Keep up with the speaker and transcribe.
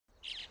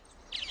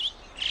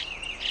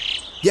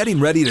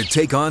Getting ready to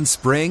take on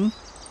spring?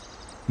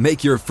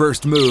 Make your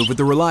first move with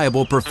the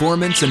reliable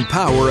performance and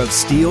power of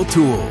Steel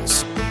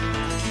tools.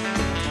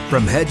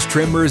 From hedge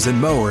trimmers and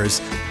mowers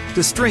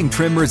to string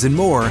trimmers and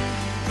more,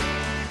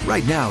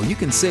 right now you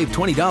can save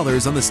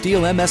 $20 on the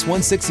Steel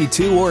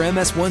MS-162 or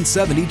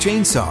MS-170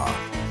 chainsaw.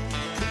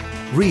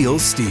 Real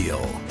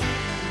Steel.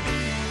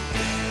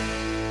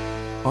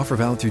 Offer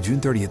valid through June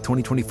 30th,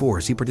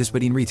 2024. See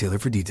participating retailer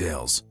for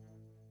details.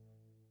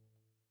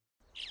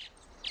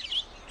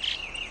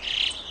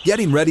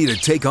 Getting ready to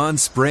take on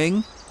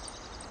spring?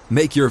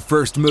 Make your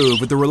first move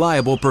with the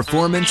reliable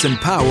performance and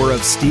power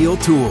of Steel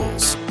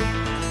tools.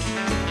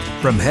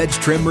 From hedge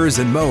trimmers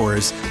and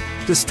mowers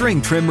to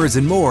string trimmers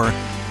and more,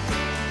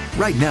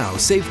 right now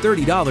save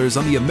 $30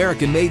 on the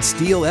American-made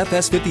Steel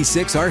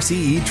FS56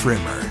 RCE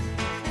trimmer.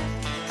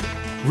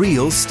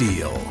 Real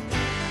Steel.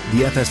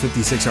 The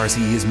FS56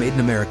 RCE is made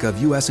in America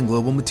of U.S. and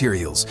global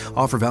materials.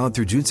 Offer valid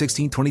through June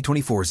 16,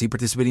 2024. See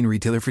participating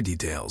retailer for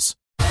details.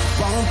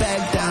 Won't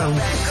back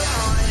down.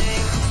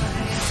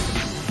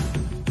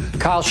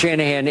 Kyle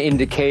Shanahan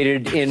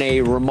indicated in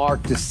a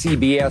remark to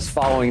CBS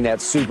following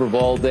that Super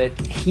Bowl that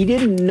he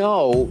didn't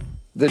know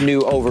the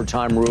new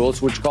overtime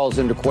rules, which calls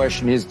into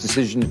question his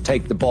decision to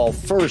take the ball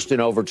first in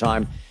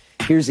overtime.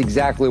 Here's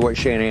exactly what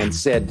Shanahan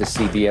said to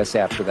CBS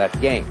after that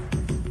game.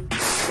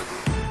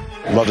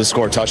 Love to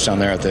score a touchdown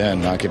there at the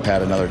end, not give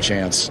Pat another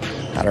chance.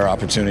 Had our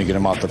opportunity to get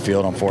him off the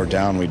field on fourth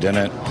down. We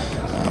didn't.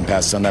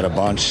 Pat's done that a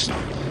bunch.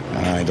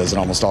 He does it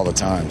almost all the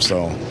time.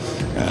 So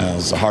it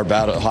was a hard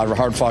battle,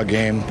 hard-fought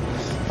game.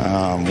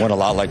 Went a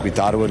lot like we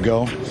thought it would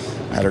go.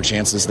 Had our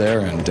chances there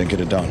and didn't get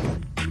it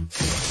done.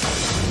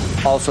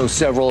 Also,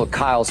 several of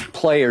Kyle's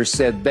players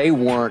said they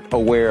weren't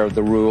aware of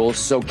the rules.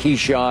 So,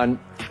 Keyshawn,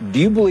 do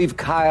you believe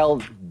Kyle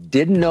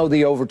didn't know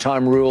the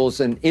overtime rules?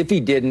 And if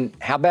he didn't,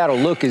 how bad a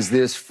look is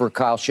this for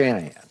Kyle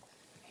Shanahan?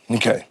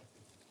 Okay.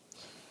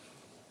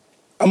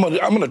 I'm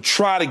gonna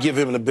try to give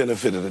him the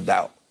benefit of the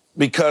doubt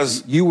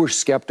because you were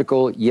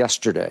skeptical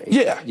yesterday.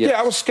 Yeah,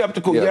 I was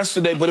skeptical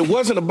yesterday, but it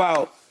wasn't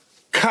about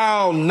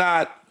Kyle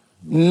not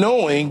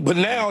knowing, but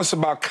now it's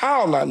about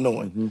Kyle not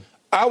knowing. Mm-hmm.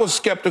 I was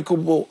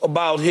skeptical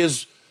about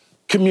his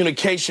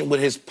communication with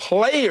his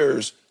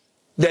players,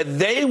 that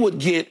they would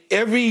get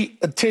every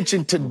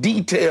attention to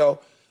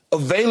detail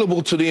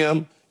available to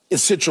them in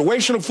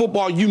situational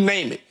football, you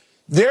name it.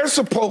 They're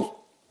supposed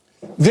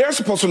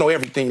to know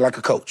everything like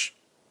a coach.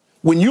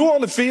 When you're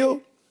on the field,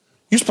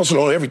 you're supposed to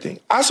know everything.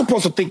 I'm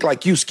supposed to think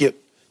like you,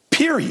 Skip,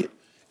 period.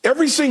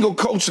 Every single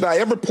coach that I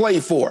ever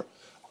played for,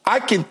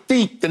 I can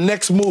think the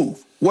next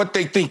move, what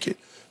they thinking,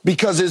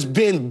 because it's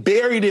been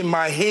buried in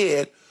my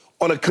head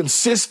on a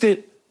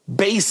consistent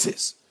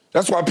basis.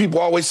 That's why people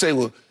always say,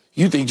 well,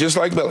 you think just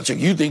like Belichick,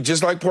 you think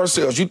just like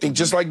Parcells, you think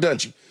just like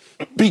Dungy.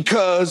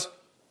 Because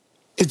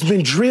it's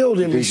been drilled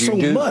in me so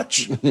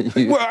much.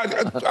 Well,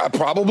 I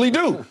probably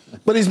do.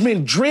 But it's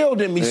been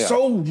drilled in me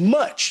so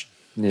much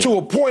to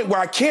a point where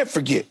I can't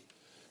forget.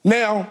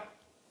 Now,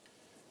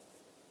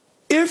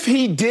 if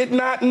he did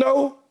not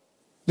know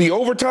the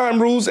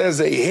overtime rules as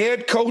a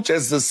head coach,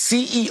 as the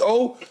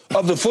CEO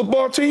of the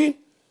football team,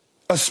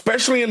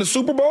 especially in the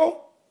Super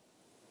Bowl,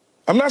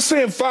 I'm not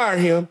saying fire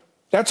him.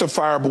 That's a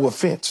fireable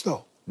offense,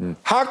 though.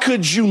 How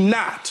could you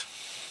not,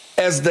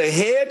 as the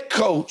head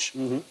coach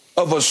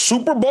of a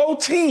Super Bowl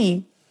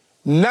team,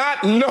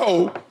 not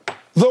know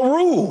the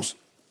rules?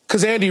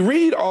 Because Andy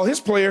Reid, all his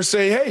players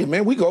say, hey,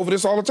 man, we go over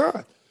this all the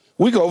time.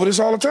 We go over this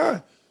all the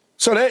time.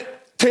 So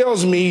that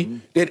tells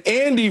me that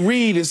Andy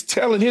Reid is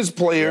telling his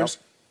players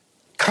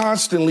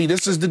constantly,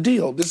 this is the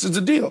deal. This is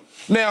the deal.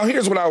 Now,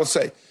 here's what I would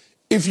say.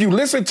 If you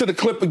listen to the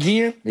clip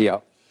again,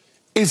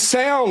 it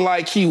sounded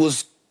like he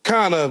was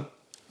kind of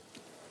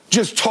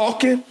just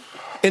talking,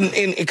 and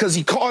because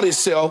he caught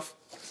himself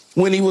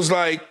when he was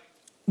like,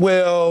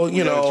 well,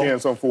 you know. Had a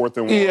chance on 4th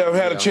and 1. Yeah,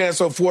 had a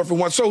chance on 4th and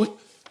 1. So,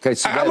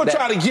 I'm going to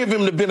try to give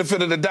him the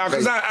benefit of the doubt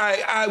because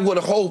I would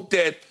hope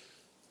that,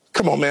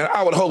 come on, man,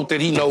 I would hope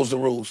that he knows the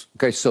rules.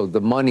 Okay, so the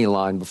money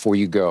line before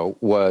you go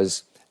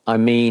was,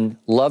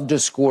 love to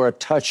score a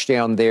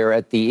touchdown there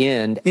at the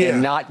end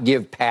and not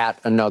give Pat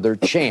another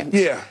chance.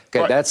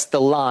 Okay, that's the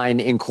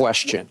line in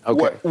question.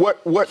 Okay.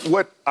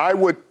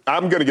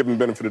 I'm going to give him the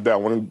benefit of the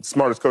doubt. One of the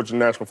smartest coaches in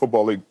the National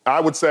Football League.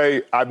 I would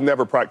say I've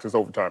never practiced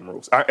overtime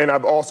rules. And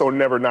I've also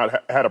never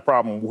not had a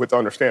problem with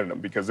understanding them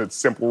because it's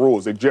simple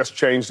rules. They just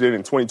changed it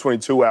in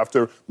 2022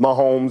 after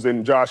Mahomes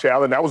and Josh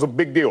Allen. That was a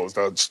big deal. It's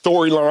the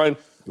storyline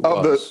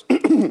of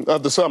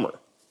the summer.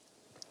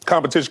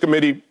 Competition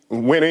committee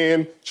went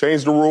in,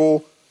 changed the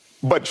rule,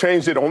 but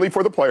changed it only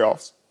for the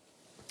playoffs.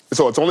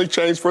 So it's only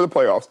changed for the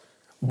playoffs.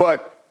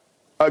 But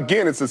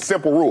again, it's a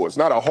simple rule. It's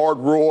not a hard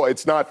rule.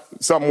 It's not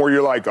something where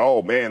you're like,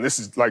 oh man, this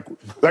is like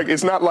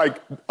it's not like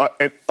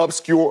an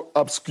obscure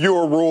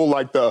rule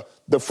like the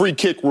free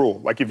kick rule.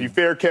 Like if you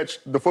fair catch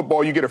the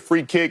football, you get a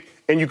free kick,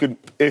 and you could,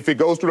 if it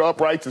goes through the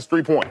uprights, it's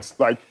 3 points.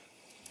 Like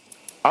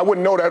I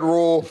wouldn't know that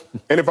rule,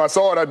 and if I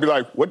saw it, I'd be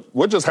like,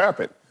 what just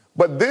happened?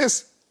 But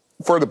this,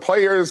 for the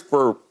players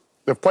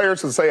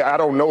to say, I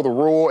don't know the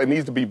rule, it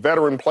needs to be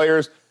veteran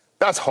players.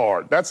 That's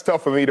hard. That's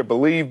tough for me to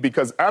believe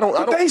because I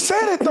don't. They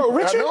said it though,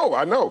 Richard.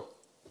 I know.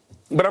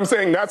 But I'm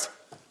saying that's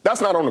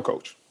not on the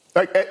coach.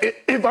 Like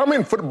if I'm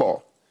in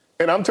football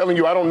and I'm telling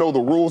you I don't know the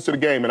rules to the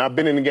game and I've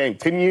been in the game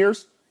 10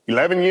 years,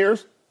 11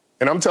 years,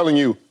 and I'm telling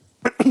you,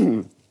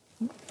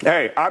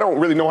 hey, I don't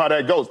really know how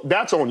that goes.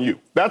 That's on you.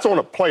 That's on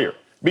a player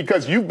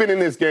because you've been in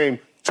this game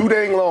too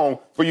dang long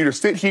for you to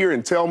sit here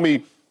and tell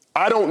me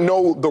I don't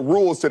know the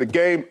rules to the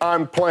game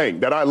I'm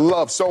playing that I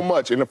love so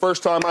much. And the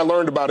first time I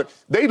learned about it,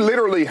 they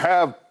literally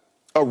have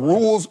a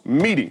rules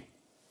meeting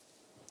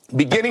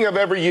beginning of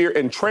every year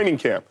in training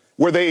camp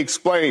where they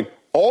explain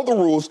all the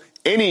rules,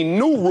 any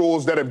new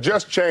rules that have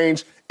just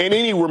changed, and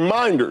any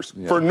reminders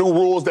for new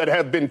rules that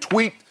have been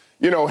tweaked.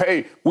 You know,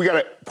 hey, we got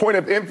a point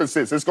of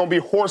emphasis. It's going to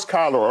be horse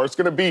collar, or it's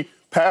going to be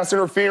pass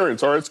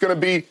interference, or it's going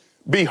to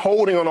be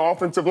holding on the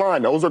offensive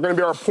line. Those are going to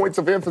be our points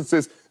of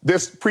emphasis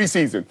this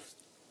preseason.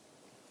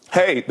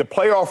 Hey, the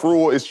playoff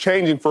rule is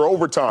changing for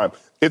overtime.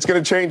 It's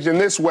going to change in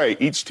this way.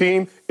 Each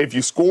team, if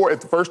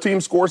the first team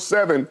scores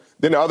 7,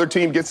 then the other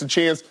team gets a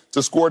chance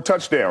to score a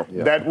touchdown.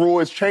 Yeah. That rule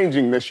is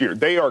changing this year.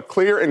 They are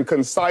clear and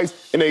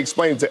concise, and they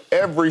explain to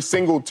every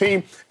single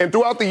team. And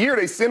throughout the year,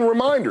 they send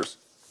reminders.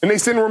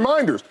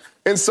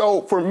 And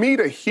so for me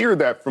to hear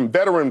that from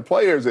veteran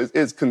players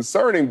is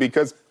concerning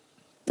because,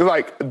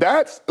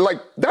 that's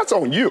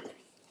on you.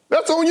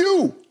 That's on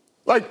you.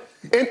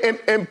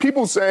 And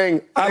people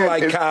saying I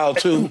like Kyle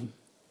too.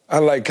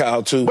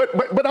 But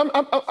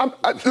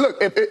look,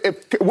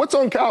 if what's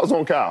on Kyle is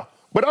on Kyle.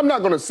 But I'm not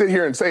going to sit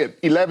here and say an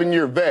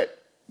 11-year vet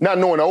not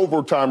knowing the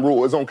overtime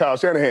rule is on Kyle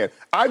Shanahan.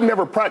 I've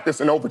never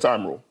practiced an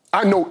overtime rule.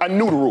 I knew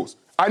the rules.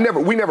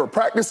 We never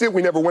practiced it.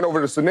 We never went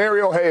over the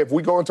scenario. Hey, if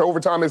we go into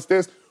overtime, it's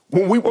this.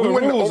 When we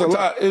went into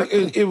overtime,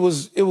 it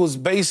was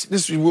based.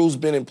 This rule's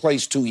been in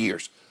place 2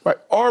 years. Right.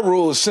 Our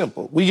rule is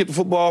simple. We get the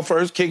football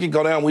first, kick it,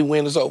 go down, we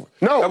win, it's over.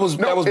 No, that was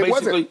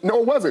basically. No,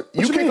 it wasn't.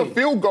 You kick a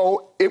field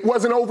goal, it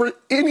wasn't over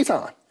any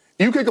time.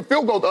 You kick a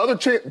field goal, the other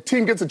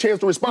team gets a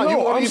chance to respond. No,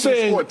 you won't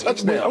even score a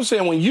touchdown. I'm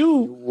saying when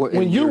you were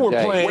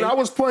playing. When I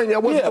was playing,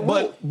 that wasn't the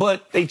rule.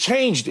 But they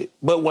changed it.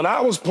 But when I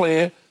was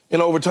playing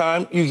in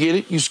overtime, you get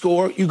it, you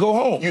score, you go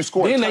home. You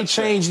score. Then they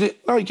changed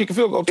it. No, you kick a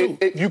field goal too.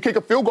 You kick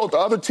a field goal, the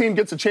other team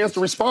gets a chance to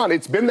respond.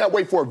 It's been that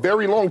way for a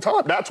very long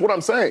time. That's what I'm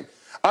saying.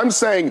 I'm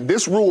saying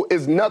this rule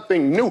is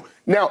nothing new.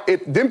 Now,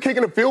 if them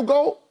kicking a field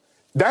goal,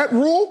 that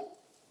rule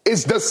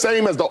is the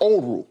same as the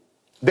old rule.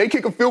 They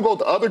kick a field goal,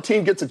 the other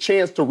team gets a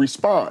chance to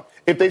respond.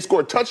 If they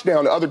score a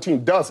touchdown, the other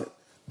team doesn't.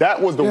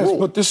 That was the rule.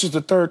 But this is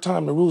the third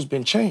time the rule's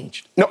been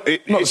changed.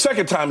 The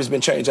second time it's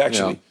been changed,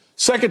 actually. Yeah.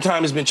 Second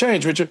time it's been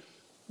changed, Richard.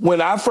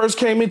 When I first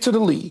came into the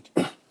league,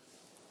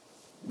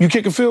 you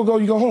kick a field goal,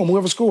 you go home.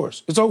 Whoever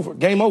scores, it's over.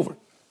 Game over.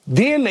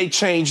 Then they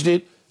changed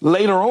it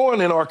later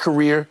on in our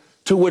career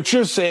to what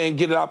you're saying,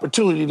 get an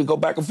opportunity to go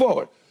back and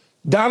forward.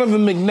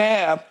 Donovan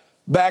McNabb,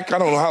 back, I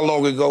don't know how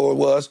long ago it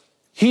was,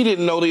 he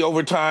didn't know the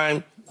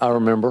overtime. I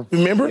remember.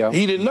 Remember? Yeah.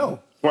 He didn't know.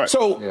 Right.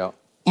 So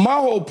my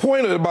whole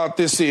point about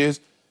this is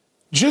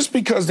just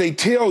because they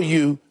tell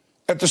you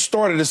at the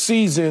start of the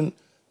season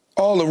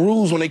all the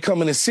rules when they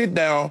come in and sit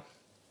down,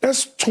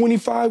 that's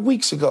 25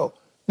 weeks ago.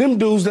 Them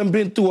dudes done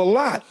been through a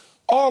lot.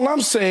 All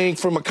I'm saying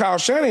from a Kyle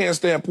Shanahan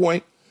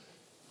standpoint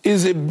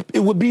is it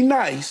would be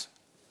nice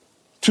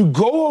to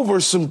go over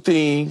some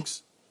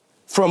things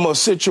from a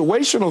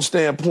situational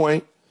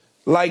standpoint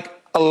like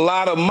a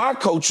lot of my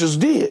coaches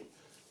did.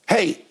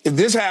 Hey, if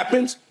this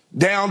happens,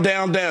 down.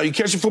 You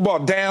catch your football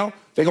down,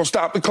 they're going to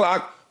stop the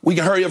clock. We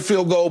can hurry up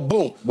field goal,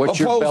 boom. What's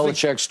your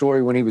Belichick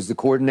story when he was the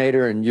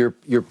coordinator and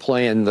you're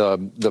playing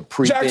the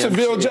pre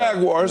Jacksonville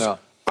Jaguars. Yeah.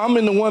 I'm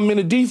in the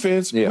 1-minute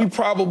defense. Yeah. We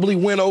probably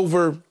went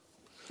over.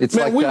 It's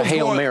like the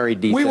Hail Mary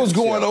defense. We was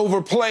going over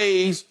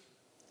plays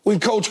when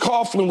Coach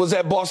Coughlin was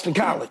at Boston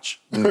College.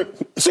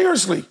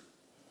 Seriously.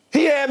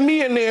 He had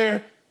me in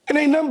there, and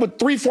ain't nothing but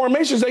 3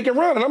 formations they can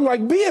run. And I'm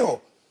like,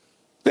 Bill,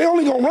 they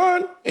only going to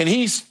run, and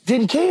he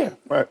didn't care.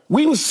 Right.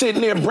 We was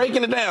sitting there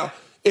breaking it down.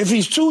 If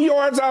he's 2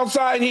 yards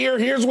outside here,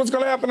 here's what's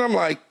going to happen. I'm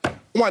like, I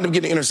wind up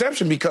getting an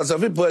interception because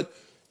of it, but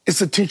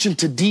it's attention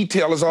to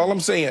detail is all I'm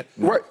saying.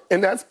 Right,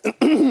 and that's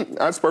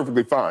that's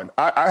perfectly fine.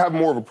 I have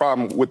more of a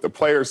problem with the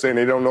players saying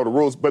they don't know the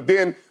rules, but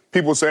then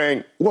people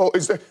saying, well,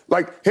 it's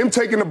like him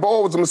taking the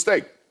ball was a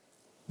mistake.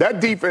 That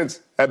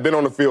defense had been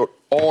on the field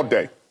all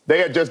day. They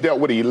had just dealt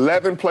with an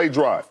 11-play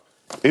drive.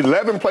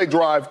 11-play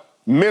drive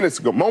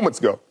moments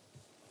ago.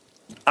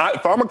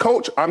 If I'm a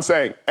coach, I'm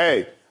saying,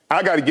 hey,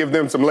 I got to give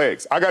them some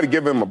legs. I got to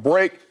give them a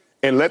break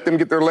and let them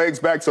get their legs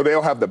back so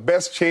they'll have the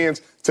best chance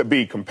to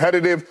be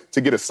competitive,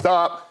 to get a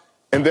stop.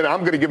 And then I'm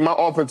going to give my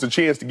offense a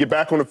chance to get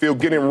back on the field,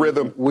 get in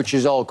rhythm. Which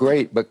is all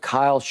great, but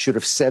Kyle should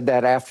have said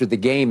that after the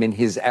game in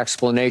his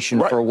explanation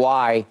for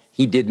why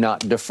he did not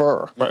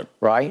defer.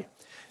 Right?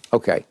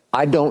 Okay.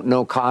 I don't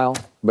know Kyle,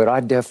 but I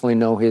definitely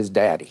know his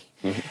daddy.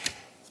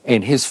 Mm-hmm.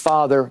 And his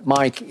father,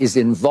 Mike, is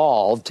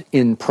involved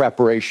in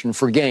preparation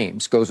for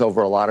games, goes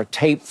over a lot of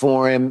tape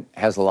for him,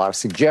 has a lot of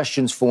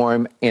suggestions for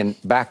him. And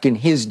back in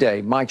his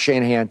day, Mike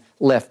Shanahan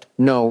left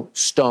no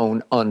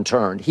stone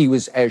unturned. He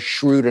was as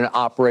shrewd an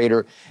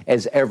operator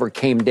as ever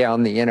came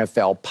down the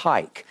NFL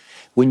pike.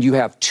 When you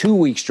have 2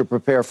 weeks to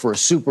prepare for a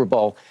Super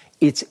Bowl,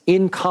 it's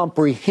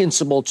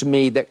incomprehensible to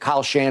me that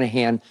Kyle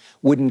Shanahan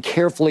wouldn't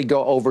carefully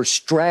go over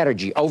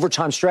strategy,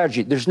 overtime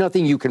strategy. There's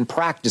nothing you can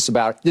practice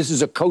about it. This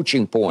is a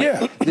coaching point.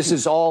 Yeah. This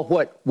is all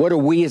what are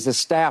we as a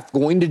staff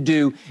going to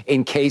do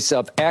in case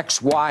of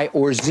X, Y,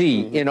 or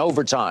Z in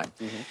overtime.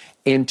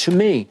 And to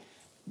me,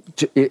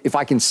 if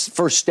I can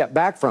first step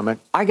back from it,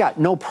 I got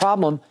no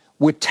problem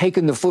with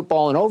taking the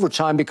football in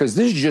overtime because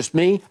this is just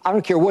me. I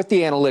don't care what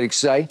the analytics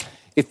say.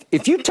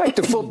 If you take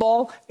the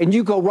football and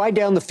you go right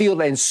down the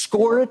field and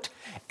score it,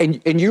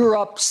 and you're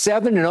up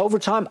 7 in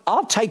overtime,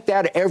 I'll take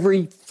that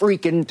every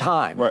freaking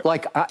time. Right.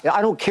 Like,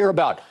 I don't care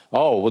about,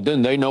 oh, well,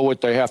 then they know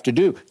what they have to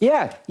do.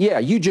 Yeah,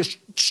 you just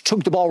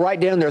took the ball right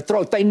down their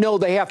throat. They know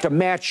they have to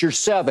match your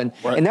 7,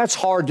 right. and that's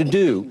hard to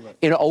do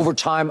in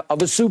overtime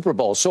of a Super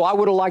Bowl. So I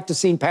would have liked to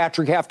seen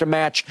Patrick have to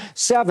match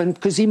 7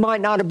 because he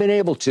might not have been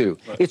able to.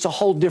 Right. It's a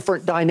whole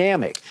different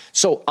dynamic.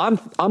 So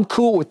I'm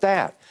cool with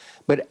that.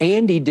 But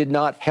Andy did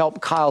not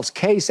help Kyle's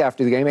case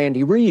after the game,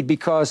 Andy Reid,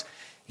 because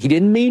he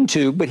didn't mean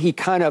to, but he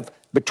kind of,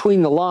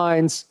 between the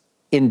lines,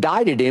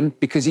 indicted him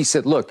because he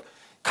said, look,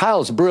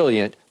 Kyle's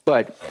brilliant,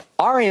 but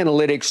our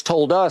analytics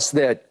told us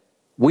that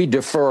we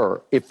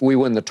defer if we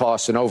win the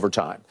toss in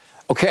overtime.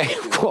 Okay,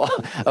 well,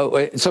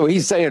 so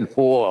he's saying,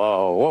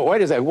 whoa,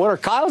 wait a second, what are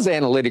Kyle's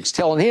analytics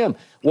telling him?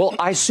 Well,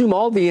 I assume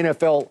all the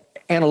NFL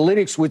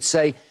analytics would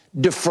say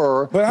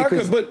defer. But how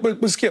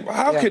could Skip,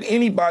 how could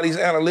anybody's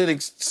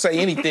analytics say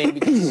anything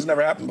because this has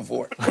never happened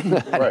before? I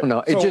don't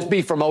know. It'd just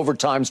be from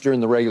overtimes during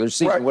the regular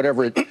season,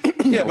 whatever it.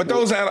 Yeah, but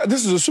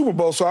this is a Super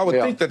Bowl, so I would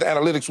think that the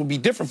analytics would be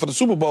different for the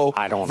Super Bowl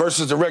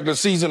versus the regular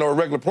season or a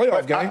regular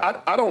playoff game.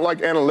 I don't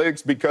like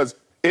analytics because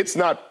it's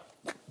not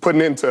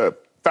putting into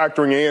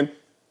factoring in.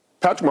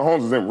 Patrick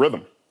Mahomes is in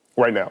rhythm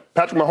right now.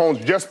 Patrick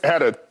Mahomes just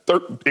had a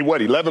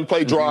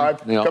 11-play drive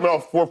coming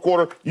off fourth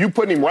quarter. You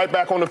putting him right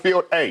back on the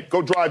field. Hey,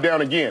 go drive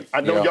down again.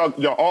 I know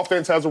your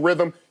offense has a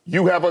rhythm.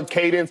 You have a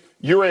cadence.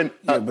 You're in.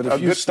 But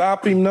if you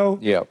stop him,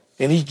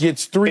 and he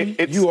gets 3,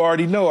 you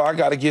already know I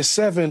got to get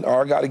 7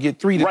 or I got to get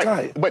 3 to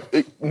tie it. But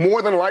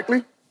more than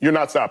likely, you're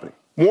not stopping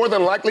him. More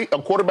than likely,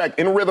 a quarterback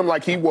in rhythm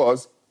like he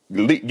was,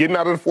 getting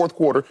out of the fourth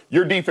quarter,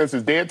 your defense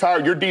is dead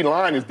tired. Your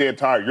D-line is dead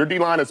tired. Your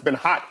D-line has been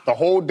hot the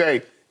whole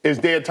day. Is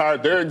dead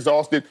tired. They're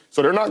exhausted.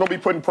 So they're not going to be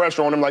putting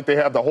pressure on them like they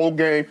have the whole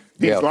game.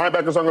 These linebackers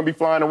aren't going to be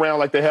flying around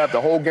like they have the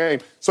whole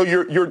game. So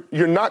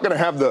you're not going to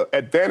have the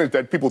advantage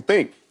that people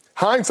think.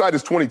 Hindsight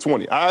is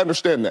 20/20. I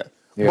understand that.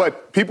 Yeah.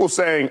 But people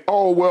saying,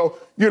 oh, well,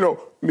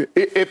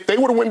 if they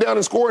would have went down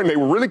and scored and they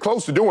were really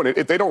close to doing it,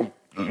 if they don't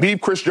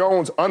leave Chris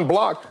Jones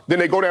unblocked, then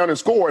they go down and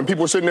score. And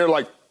people are sitting there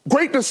like,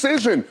 great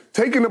decision,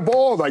 taking the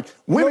ball, like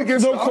win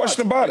against no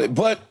question about it.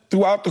 But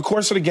throughout the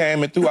course of the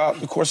game and throughout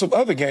the course of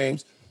other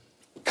games,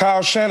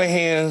 Kyle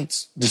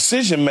Shanahan's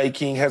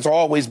decision-making has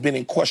always been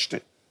in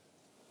question.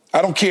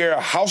 I don't care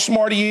how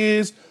smart he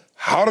is,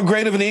 how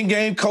great of an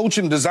in-game coach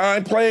and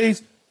design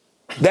plays,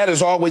 that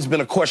has always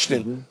been a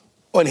question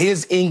on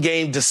his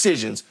in-game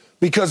decisions.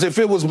 Because if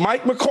it was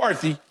Mike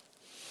McCarthy,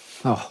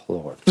 oh,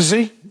 Lord. You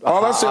see?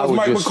 All I said was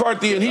Mike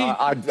McCarthy, and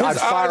his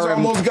eyes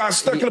almost got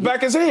stuck in the back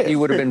of his head. He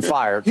would have been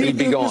fired. He'd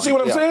be gone. You see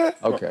what I'm saying?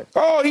 Okay.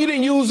 Oh, he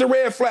didn't use the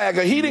red flag,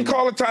 or he didn't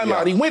call a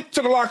timeout. He went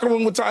to the locker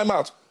room with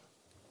timeouts.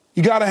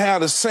 You got to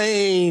have the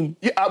same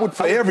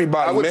for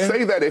everybody, I would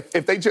say that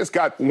if they just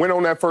went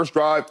on that first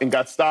drive and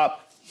got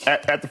stopped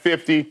at the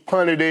 50,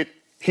 punted it,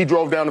 he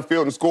drove down the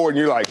field and scored, and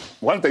you're like,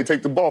 why didn't they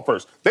take the ball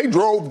first? They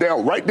drove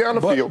right down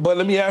the field. But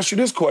let me ask you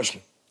this question.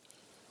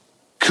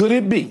 Could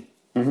it be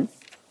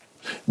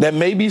that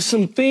maybe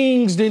some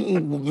things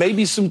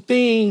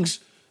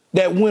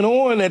that went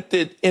on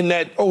in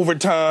that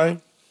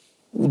overtime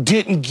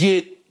didn't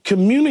get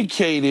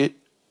communicated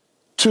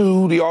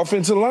to the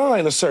offensive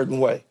line a certain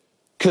way?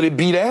 Could it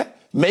be that?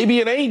 Maybe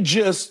it ain't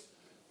just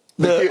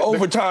the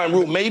overtime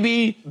rule.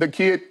 Maybe the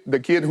kid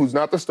who's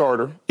not the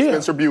starter,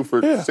 Spencer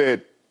Buford,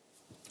 said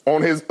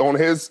on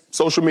his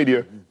social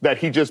media that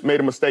he just made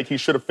a mistake. He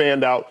should have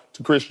fanned out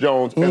to Chris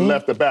Jones and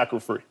left the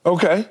backer free.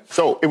 Okay.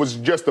 So it was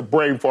just a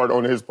brain fart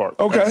on his part.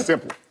 Okay. That's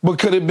simple. But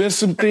could it have been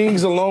some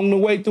things along the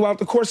way throughout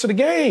the course of the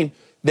game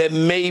that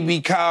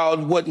maybe Kyle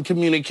wasn't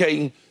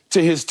communicating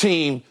to his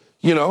team?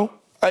 You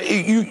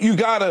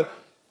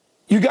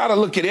gotta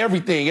look at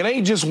everything. It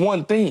ain't just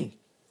one thing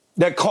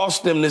that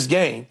cost them this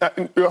game.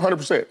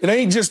 100%. It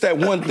ain't just that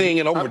one thing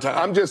in overtime.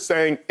 I'm just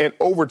saying in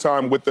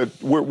overtime with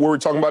we're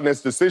talking about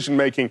this decision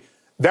making,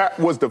 that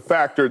was the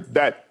factor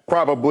that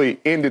probably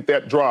ended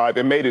that drive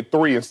and made it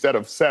 3 instead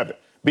of 7.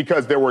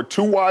 Because there were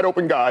 2 wide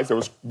open guys. There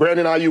was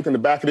Brandon Ayuk in the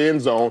back of the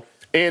end zone.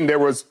 And there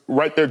was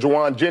right there,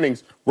 Juwan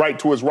Jennings, right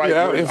to his right.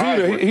 Yeah,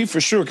 if he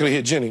for sure could have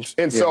hit Jennings.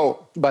 And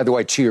so, by the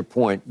way, to your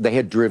point, they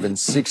had driven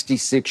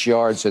 66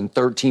 yards in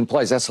 13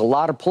 plays. That's a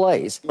lot of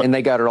plays. And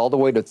they got it all the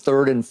way to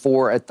 3rd and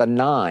 4 at the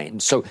 9.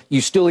 So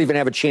you still even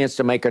have a chance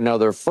to make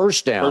another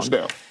first down. First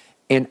down.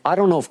 And I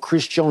don't know if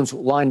Chris Jones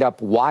lined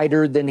up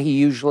wider than he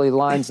usually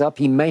lines up.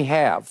 He may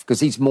have, because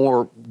he's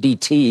more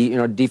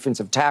DT,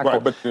 defensive tackle.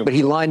 Right, but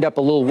he lined up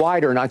a little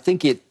wider, and I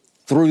think it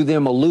threw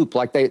them a loop.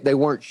 Like they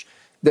weren't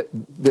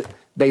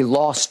they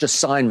lost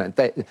assignment.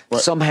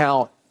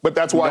 Somehow but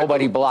that's why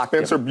nobody blocked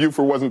Spencer him.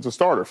 Buford wasn't the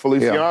starter.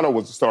 Feliciano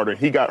was the starter.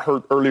 He got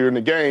hurt earlier in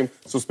the game,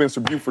 so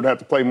Spencer Buford had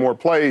to play more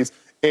plays,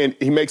 and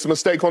he makes a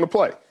mistake on the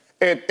play.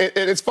 And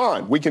it's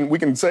fine. We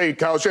can say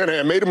Kyle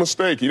Shanahan made a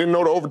mistake. He didn't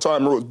know the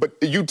overtime rules. But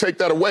you take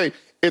that away,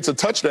 it's a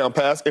touchdown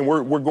pass, and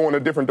we're going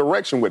a different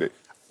direction with it.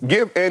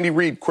 Give Andy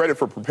Reid credit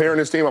for preparing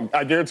his team.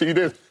 I guarantee you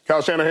this.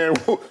 Kyle Shanahan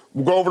will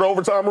go over the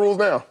overtime rules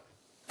now.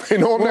 You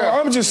know him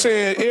now. I'm just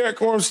saying Eric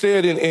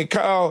Armstead and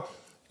Kyle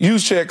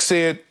Juszczyk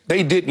said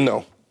they didn't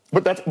know.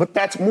 But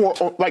that's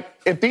more like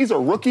if these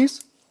are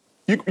rookies,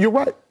 you're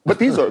right. But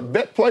these are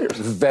vet players.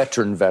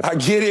 Veteran. I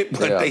get it,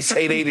 but they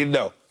say they didn't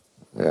know.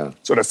 Yeah.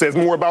 So that says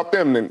more about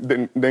them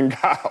than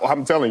Kyle,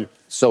 I'm telling you.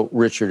 So,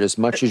 Richard, as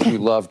much as you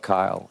love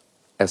Kyle,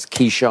 as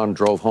Keyshawn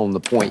drove home the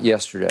point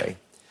yesterday,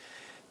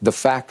 the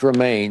fact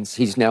remains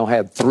he's now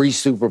had 3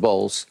 Super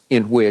Bowls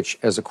in which,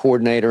 as a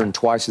coordinator and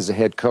twice as a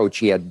head coach,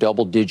 he had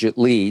double-digit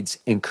leads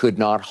and could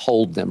not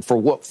hold them. For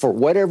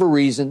whatever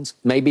reasons,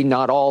 maybe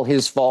not all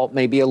his fault,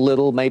 maybe a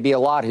little, maybe a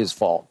lot his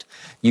fault.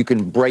 You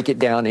can break it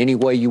down any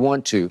way you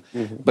want to.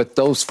 Mm-hmm. But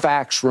those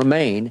facts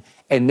remain,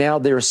 and now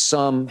there's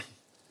some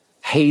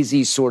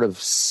hazy sort of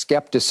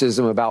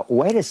skepticism about,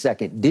 wait a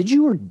second, did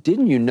you or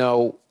didn't you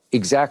know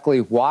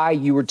exactly why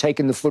you were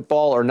taking the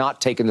football or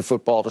not taking the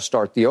football to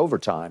start the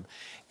overtime?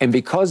 And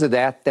because of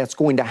that, that's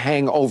going to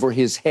hang over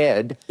his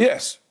head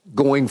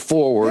going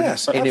forward.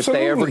 Yes, and if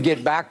they ever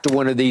get back to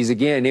one of these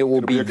again, it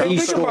will be the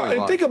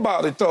storyline. Think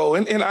about it, though,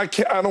 and I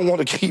don't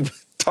want to keep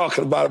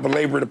talking about it,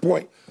 belabor the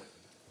point.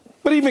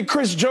 But even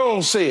Chris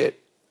Jones said,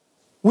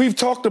 we've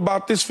talked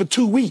about this for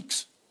 2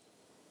 weeks.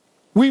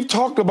 We've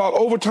talked about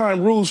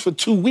overtime rules for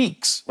 2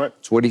 weeks. Right.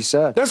 That's what he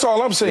said. That's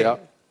all I'm saying.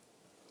 Yep.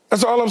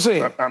 That's all I'm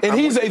saying. And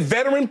he's a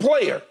veteran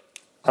player.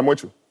 I'm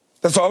with you.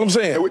 That's all I'm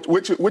saying.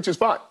 Which is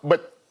fine.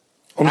 But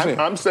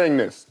I'm saying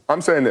this.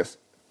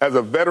 As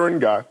a veteran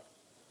guy,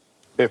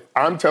 if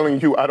I'm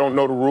telling you I don't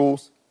know the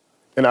rules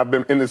and I've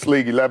been in this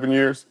league 11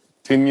 years,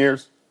 10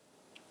 years,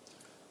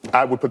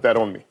 I would put that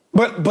on me.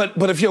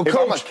 But if your coach,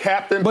 I'm a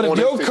captain,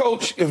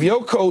 if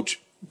your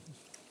coach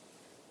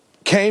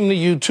came to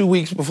you 2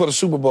 weeks before the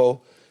Super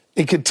Bowl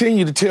and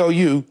continued to tell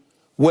you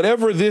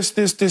whatever this,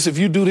 if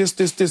you do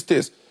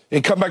this,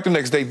 and come back the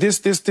next day,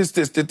 this,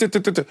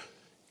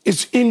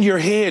 it's in your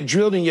head,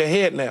 drilled in your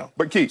head now.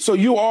 But Keith, so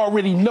you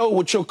already know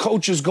what your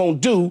coach is going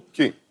to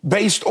do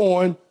based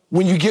on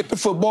when you get the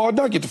football or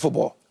don't get the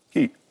football.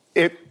 Keith,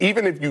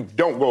 even if you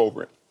don't go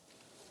over it,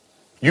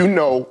 you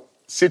know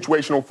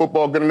situational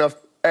football good enough.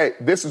 Hey,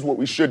 this is what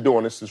we should do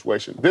in this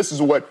situation. This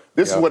is what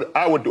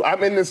I would do.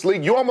 I'm in this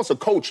league. You're almost a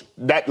coach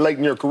that late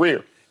in your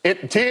career.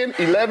 In 10,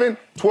 11,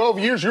 12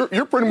 years,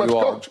 you're pretty much a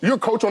coach. You're a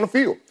coach on the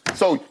field.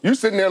 So you're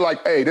sitting there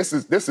like, hey, this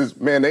is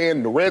man, they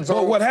in the red zone.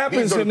 But what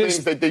happens these are the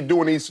things that they do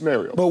in these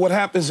scenarios. But what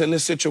happens in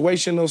this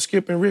situation, though,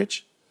 Skip and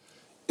Rich,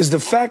 is the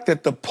fact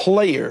that the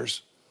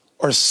players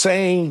are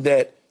saying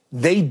that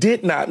they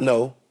did not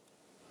know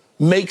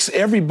makes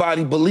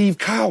everybody believe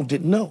Kyle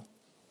didn't know.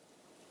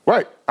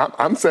 Right.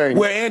 I'm saying.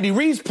 Where Andy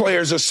Reid's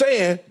players are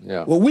saying,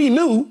 well, we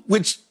knew,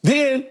 which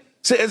then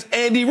says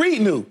Andy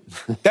Reid knew.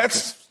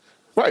 That's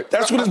right.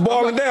 That's what it's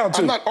boiling down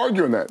to. I'm not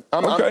arguing that.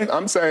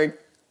 I'm saying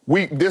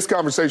this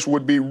conversation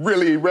would be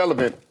really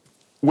irrelevant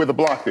with a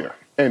block there.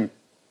 And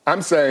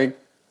I'm saying,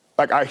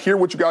 like, I hear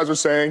what you guys are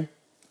saying.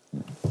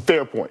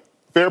 Fair point.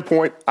 I'm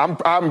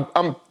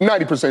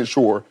 90%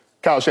 sure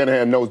Kyle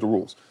Shanahan knows the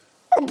rules.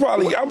 I'm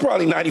probably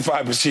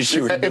 95%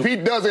 sure. If he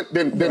doesn't,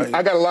 then right.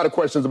 I got a lot of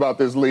questions about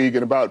this league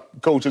and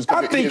about coaches.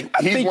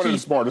 He's one of the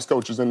smartest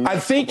coaches. I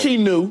think he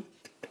knew.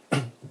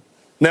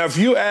 Now, if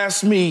you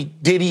ask me,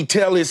 did he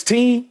tell his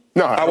team?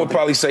 No, I would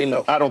probably say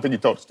no. I don't think he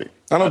told his team.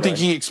 I don't think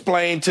he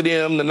explained to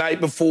them the night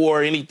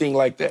before or anything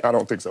like that. I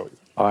don't think so either.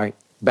 All right,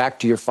 back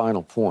to your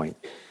final point.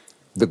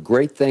 The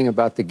great thing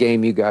about the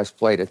game you guys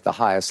played at the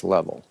highest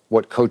level,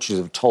 what coaches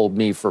have told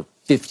me for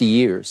 50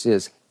 years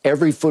is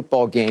every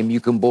football game you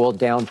can boil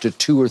down to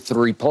 2 or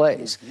 3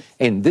 plays.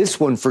 And this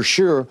one for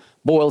sure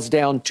boils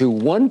down to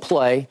 1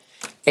 play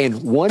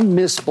and 1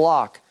 missed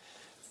block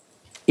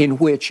in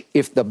which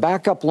if the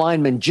backup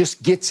lineman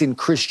just gets in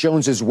Chris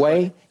Jones's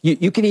way,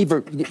 you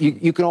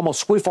can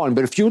almost whiff on him.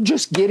 But if you'll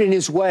just get in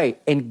his way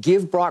and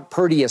give Brock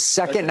Purdy a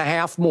second and a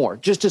half more,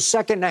 just a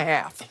second and a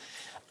half,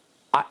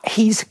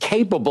 he's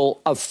capable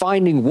of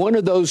finding one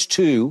of those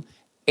 2,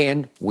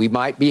 and we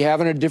might be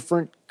having a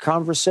different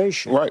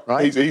conversation. Right.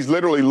 He's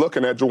literally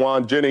looking at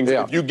Juwan Jennings.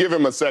 Yeah. If you give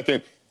him a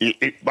second,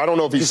 I don't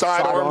know if he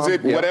sidearms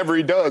it, whatever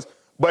he does.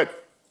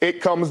 But it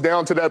comes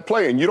down to that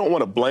play. And you don't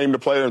want to blame the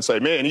player and say,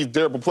 man, he's a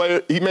terrible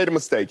player. He made a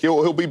mistake.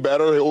 He'll be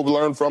better. He'll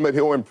learn from it.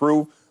 He'll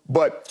improve.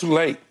 But too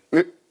late.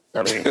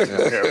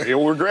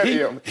 He'll regret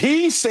it.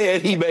 He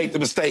said he made the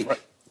mistake. Right.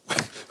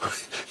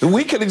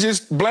 We could have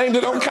just blamed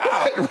it on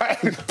Kyle.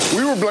 Right.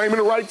 We were blaming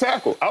the right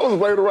tackle. I was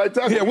blaming the right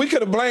tackle. Yeah, we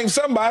could have blamed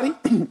somebody.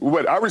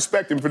 But I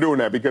respect him for doing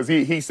that because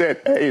he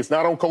said, hey, it's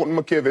not on Colton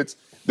McKivitz.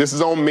 This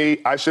is on me.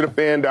 I should have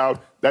fanned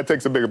out. That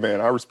takes a bigger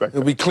man. I respect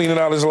He'll be cleaning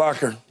out his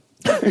locker.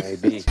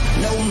 Maybe.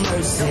 No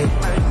mercy,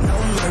 no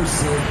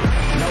mercy,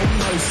 no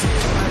mercy.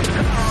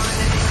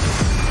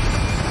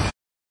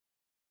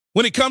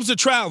 When it comes to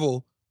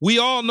travel, we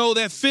all know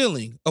that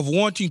feeling of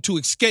wanting to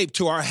escape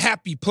to our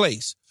happy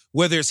place,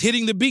 whether it's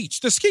hitting the beach,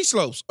 the ski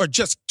slopes, or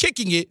just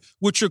kicking it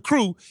with your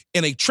crew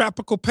in a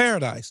tropical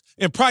paradise.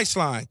 And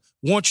Priceline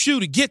wants you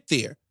to get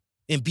there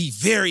and be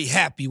very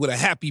happy with a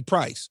happy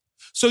price,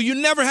 so you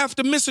never have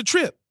to miss a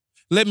trip.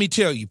 Let me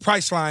tell you,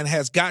 Priceline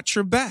has got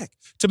your back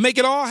to make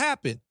it all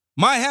happen.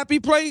 My happy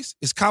place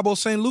is Cabo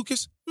San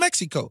Lucas,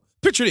 Mexico.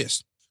 Picture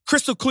this: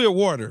 crystal clear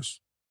waters,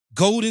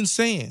 golden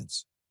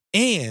sands,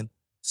 and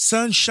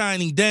sun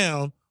shining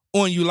down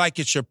on you like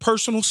it's your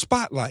personal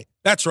spotlight.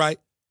 That's right.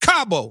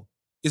 Cabo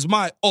is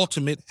my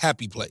ultimate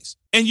happy place.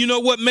 And you know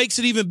what makes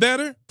it even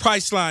better?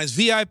 Priceline's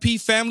VIP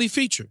family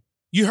feature.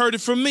 You heard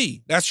it from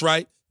me. That's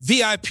right.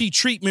 VIP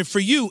treatment for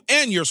you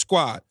and your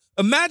squad.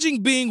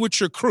 Imagine being with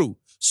your crew,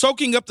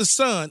 soaking up the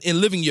sun and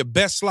living your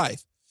best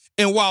life.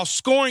 And while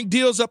scoring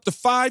deals up to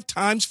 5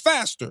 times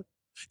faster,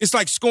 it's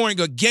like scoring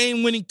a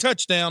game-winning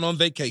touchdown on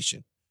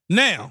vacation.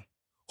 Now,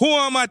 who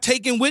am I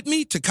taking with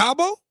me to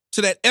Cabo?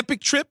 To that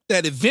epic trip,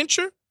 that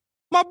adventure?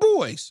 My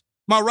boys,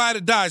 my ride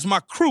or dies,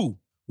 my crew,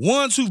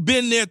 ones who've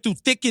been there through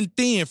thick and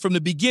thin from the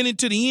beginning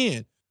to the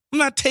end. I'm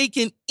not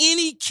taking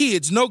any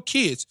kids, no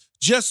kids,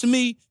 just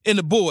me and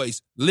the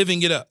boys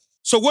living it up.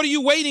 So what are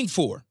you waiting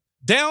for?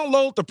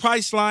 Download the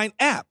Priceline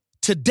app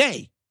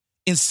today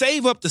and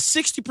save up to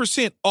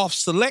 60% off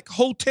select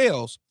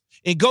hotels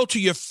and go to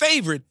your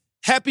favorite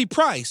happy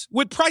price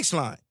with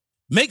Priceline.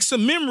 Make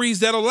some memories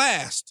that'll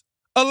last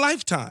a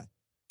lifetime.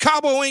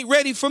 Cabo ain't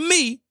ready for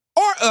me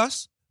or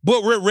us,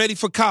 but we're ready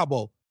for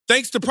Cabo.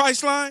 Thanks to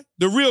Priceline,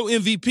 the real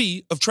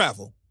MVP of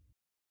travel.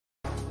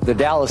 The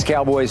Dallas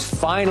Cowboys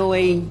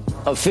finally,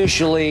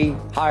 officially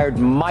hired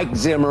Mike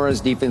Zimmer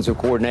as defensive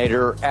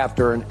coordinator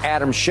after an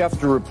Adam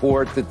Schefter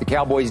report that the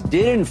Cowboys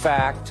did, in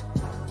fact,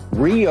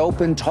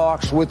 reopen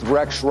talks with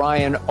Rex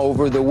Ryan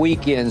over the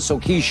weekend. So,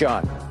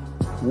 Keyshawn,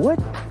 what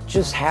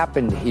just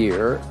happened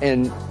here?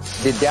 And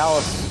did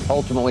Dallas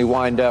ultimately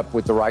wind up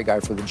with the right guy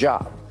for the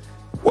job?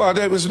 Well,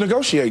 they was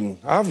negotiating,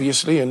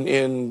 obviously,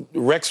 and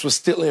Rex was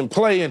still in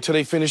play until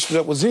they finished it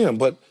up with Zim.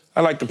 But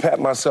I like to pat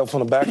myself on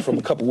the back from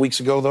a couple weeks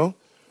ago, though.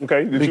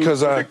 Okay,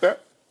 because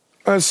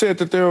I said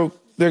that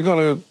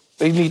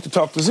they need to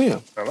talk to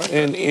Zim. I like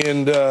that.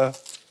 And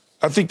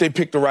I think they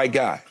picked the right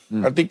guy.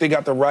 I think they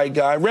got the right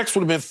guy. Rex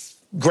would have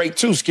been great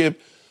too, Skip.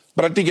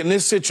 But I think in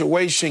this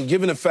situation,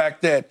 given the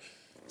fact that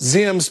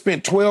Zim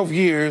spent 12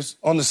 years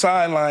on the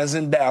sidelines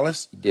in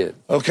Dallas. He did.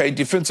 Okay,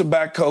 defensive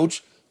back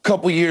coach.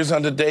 Couple years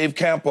under Dave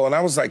Campo, and I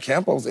was like,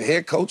 Campo's the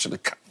head coach of the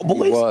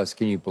Cowboys? He was.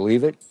 Can you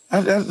believe it?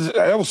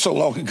 That was so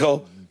long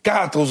ago.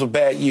 God, those were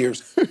bad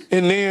years.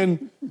 And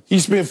then he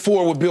spent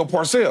 4 with Bill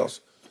Parcells.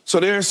 So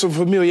there's some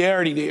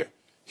familiarity there.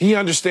 He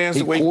understands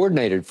the way... He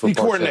coordinated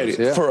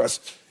for us.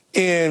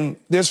 And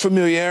there's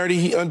familiarity.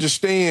 He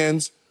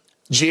understands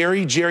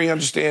Jerry. Jerry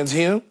understands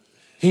him.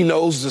 He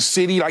knows the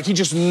city. Like, he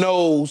just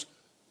knows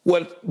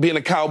what being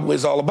a Cowboy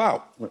is all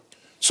about.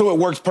 So it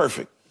works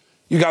perfect.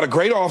 You got a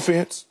great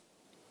offense.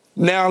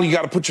 Now you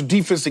got to put your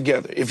defense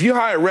together. If you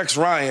hire Rex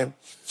Ryan,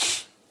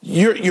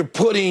 you're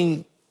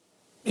becoming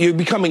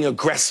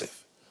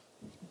aggressive.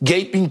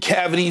 Gaping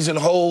cavities and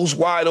holes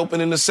wide open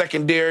in the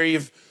secondary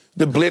if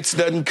the blitz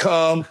doesn't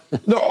come.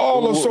 No,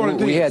 all those sort of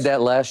things. We had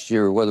that last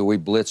year, whether we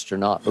blitzed or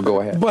not, but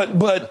go ahead.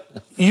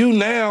 But you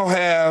now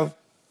have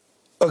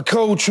a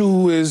coach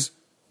who is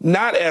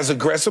not as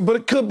aggressive, but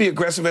it could be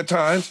aggressive at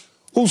times,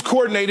 who's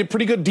coordinated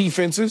pretty good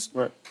defenses.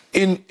 Right.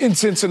 In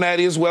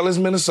Cincinnati as well as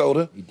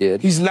Minnesota. He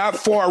did. He's not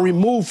far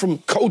removed from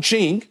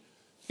coaching.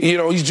 You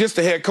know, he's just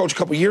a head coach a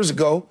couple years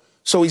ago,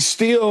 so he's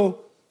still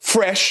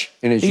fresh.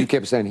 And as you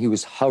kept saying, he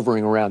was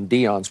hovering around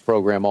Dion's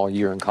program all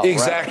year in Colorado.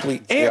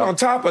 Exactly. And on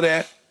top of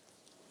that,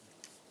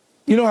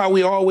 you know how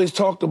we always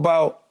talked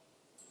about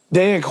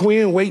Dan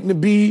Quinn waiting to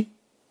be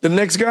the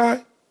next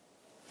guy?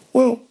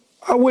 Well,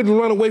 I wouldn't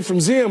run away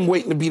from Zim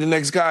waiting to be the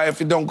next guy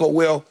if it don't go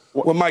well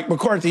with Mike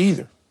McCarthy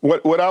either.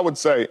 What I would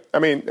say, I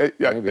mean,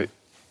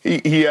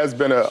 he has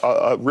been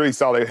a really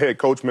solid head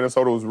coach.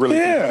 Minnesota was really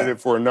competitive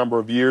for a number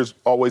of years,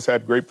 always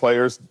had great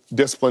players,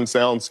 disciplined,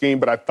 sound scheme.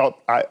 But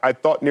I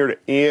thought near the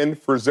end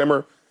for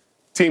Zimmer,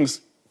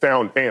 teams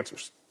found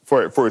answers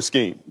for his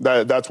scheme.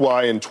 That's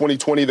why in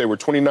 2020 they were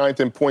 29th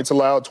in points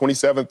allowed,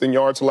 27th in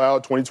yards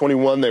allowed.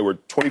 2021 they were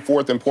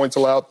 24th in points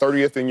allowed,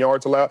 30th in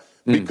yards allowed,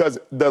 because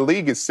the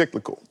league is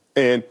cyclical.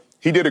 And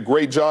he did a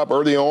great job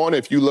early on.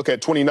 If you look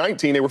at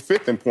 2019, they were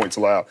 5th in points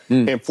allowed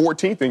and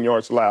 14th in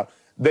yards allowed.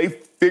 They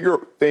figure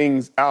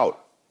things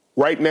out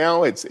right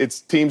now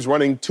it's teams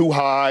running too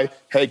high.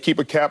 Hey, keep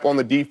a cap on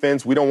the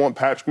defense. We don't want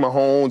Patrick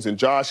Mahomes and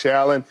Josh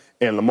Allen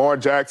and Lamar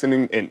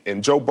Jackson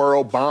and Joe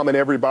Burrow bombing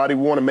everybody.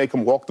 We want to make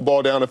them walk the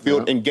ball down the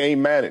field and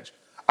game manage.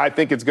 I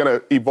think it's going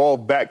to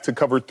evolve back to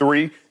cover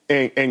 3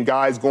 and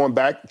guys going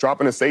back,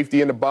 dropping a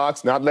safety in the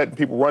box, not letting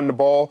people run the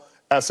ball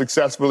as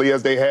successfully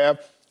as they have.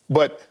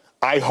 But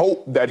I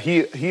hope that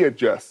he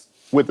adjusts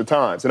with the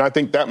times. And I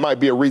think that might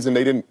be a reason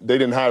they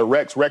didn't hire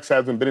Rex. Rex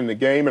hasn't been in the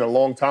game in a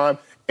long time.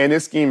 And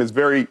this scheme is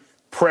very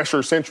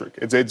pressure-centric.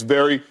 It's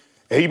very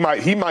 – he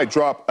might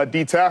drop a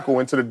D tackle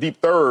into the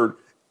deep third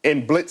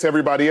and blitz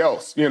everybody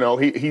else. You know,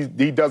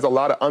 he does a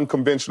lot of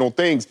unconventional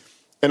things.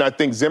 And I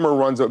think Zimmer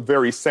runs a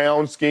very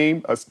sound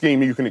scheme, a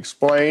scheme you can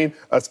explain,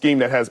 a scheme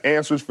that has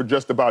answers for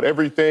just about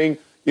everything.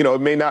 You know,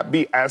 it may not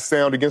be as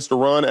sound against the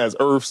run as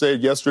Irv said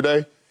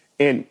yesterday,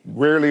 and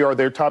rarely are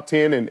they top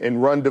 10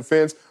 in run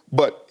defense,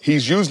 but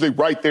he's usually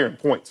right there in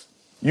points,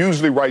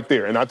 usually right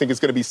there. And I think it's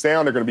going to be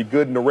sound. They're going to be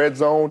good in the red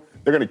zone.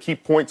 They're going to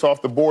keep points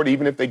off the board,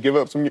 even if they give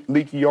up some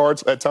leaky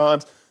yards at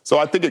times. So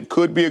I think it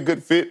could be a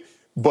good fit,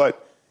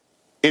 but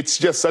it's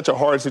just such a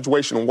hard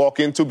situation to walk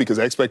into because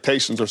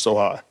expectations are so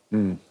high.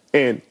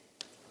 And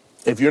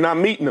if you're not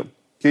meeting them,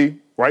 Key,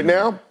 right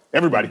now,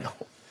 everybody knows.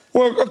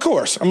 Well, of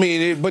course. I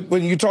mean, but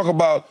when you talk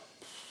about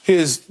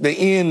the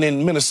end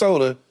in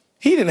Minnesota,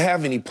 he didn't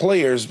have any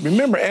players.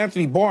 Remember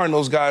Anthony Barr and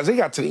those guys, they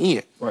got to the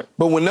end. Right.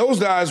 But when those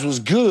guys was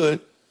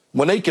good,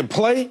 when they could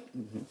play,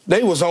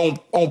 they was on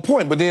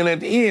point. But then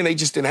at the end, they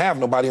just didn't have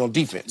nobody on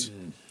defense.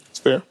 It's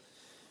fair.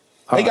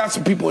 They got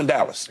some people in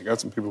Dallas.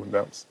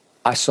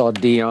 I saw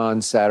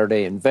Dion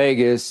Saturday in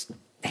Vegas.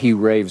 He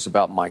raves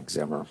about Mike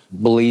Zimmer,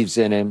 believes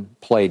in him,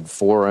 played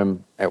for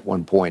him at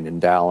one point in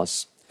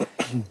Dallas.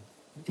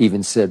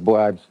 Even said,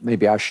 boy,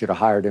 maybe I should have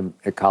hired him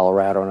at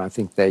Colorado, and I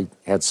think they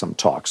had some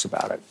talks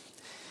about it.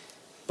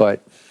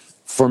 But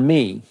for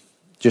me,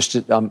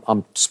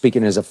 I'm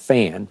speaking as a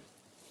fan,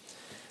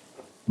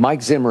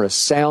 Mike Zimmer, as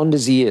sound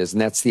as he is, and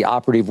that's the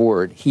operative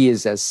word, he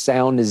is as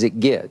sound as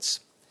it gets.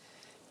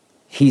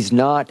 He's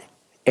not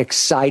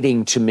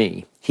exciting to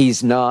me.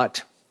 He's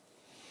not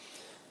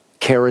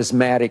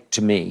charismatic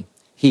to me.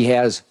 He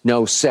has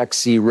no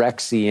sexy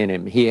Rexy in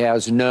him. He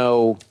has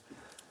no,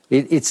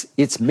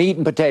 it's meat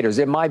and potatoes.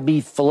 It might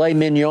be filet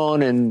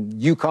mignon and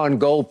Yukon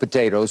Gold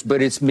potatoes,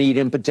 but it's meat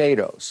and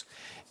potatoes.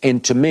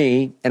 And to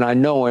me, and I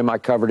know him, I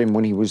covered him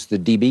when he was the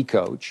DB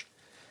coach,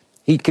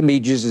 he can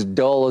be just as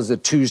dull as a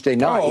Tuesday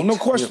night. Oh, no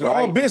question.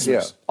 Right? All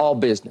business. Yeah, all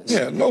business.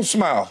 Yeah, no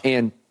smile.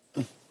 And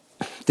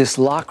this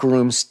locker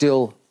room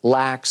still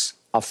lacks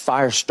a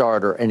fire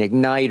starter, an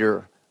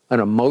igniter, an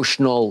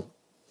emotional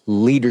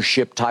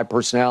leadership type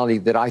personality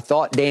that I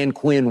thought Dan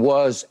Quinn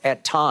was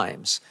at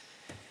times.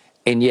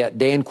 And yet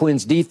Dan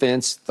Quinn's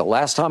defense, the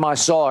last time I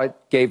saw it,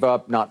 gave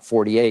up not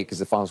 48 because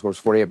the final score was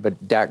 48,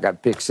 but Dak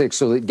got picked 6,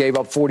 so it gave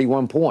up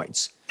 41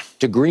 points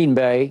to Green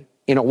Bay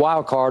in a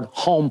wild card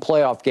home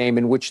playoff game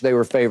in which they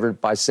were favored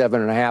by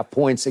 7.5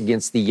 points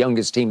against the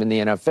youngest team in the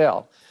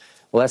NFL.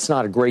 Well, that's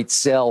not a great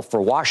sell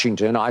for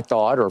Washington, I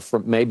thought, or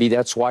maybe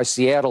that's why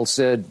Seattle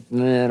said,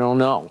 I don't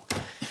know.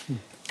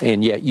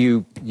 And yet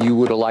you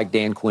would have liked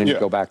Dan Quinn to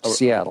go back to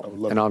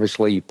Seattle. And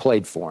obviously you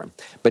played for him.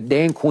 But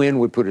Dan Quinn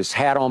would put his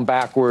hat on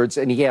backwards,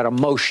 and he had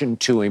emotion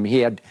to him.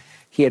 He had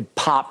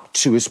pop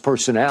to his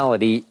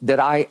personality that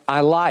I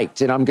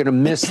liked, and I'm going to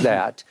miss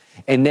that.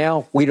 And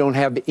now we don't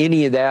have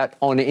any of that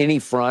on any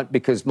front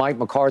because Mike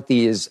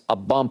McCarthy is a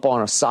bump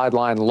on a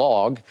sideline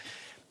log.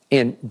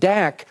 And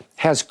Dak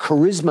has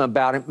charisma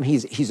about him.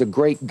 He's a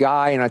great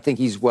guy, and I think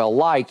he's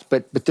well-liked.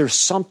 But there's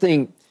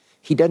something,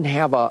 he doesn't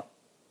have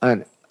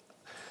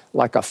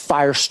like a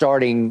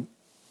fire-starting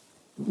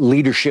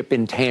leadership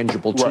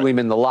intangible to him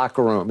in the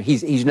locker room.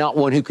 He's not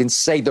one who can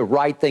say the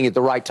right thing at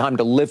the right time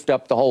to lift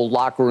up the whole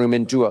locker room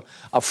into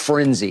a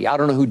frenzy. I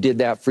don't know who did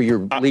that for your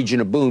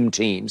Legion of Boom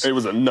teams. It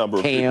was a number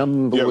of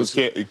Cam. It was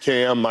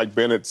Cam, Mike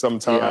Bennett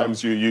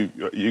sometimes. Yeah.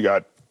 You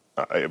got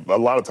a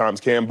lot of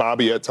times Cam,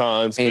 Bobby at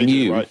times. And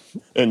you. Right?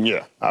 And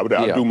I'll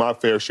do my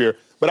fair share.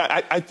 But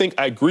I think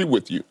I agree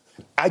with you.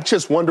 I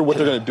just wonder what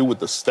they're going to do with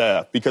the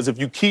staff. Because if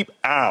you keep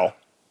Al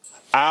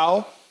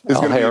is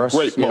going to be a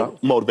great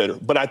motivator.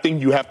 But I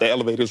think you have to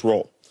elevate his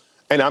role.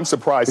 And I'm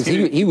surprised.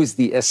 He was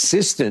the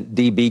assistant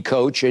DB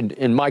coach,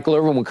 and Michael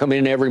Irvin would come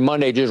in every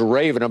Monday just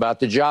raving about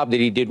the job that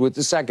he did with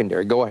the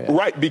secondary. Go ahead.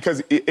 Right,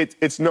 because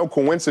it's no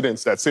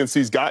coincidence that since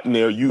he's gotten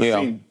there, you've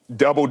seen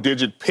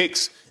double-digit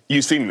picks.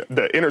 You've seen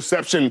the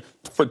interception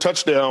for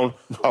touchdown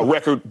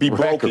record be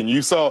broken.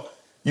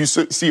 You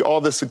see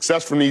all the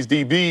success from these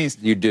DBs.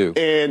 You do.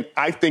 And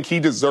I think he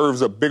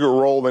deserves a bigger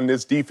role in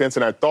this defense,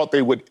 and I thought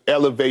they would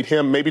elevate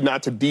him, maybe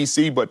not to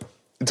DC, but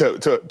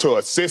to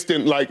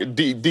assistant like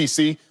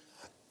DC,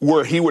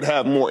 where he would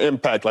have more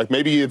impact. Like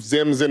maybe if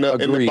Zim's in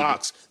the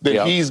box,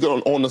 then he's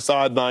going on the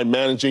sideline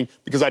managing,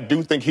 because I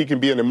do think he can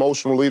be an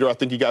emotional leader. I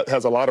think he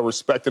has a lot of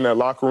respect in that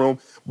locker room.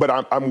 But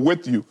I'm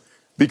with you,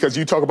 because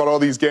you talk about all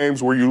these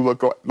games where you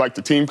look like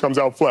the team comes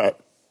out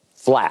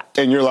flat.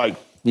 And you're like,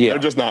 they're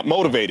just not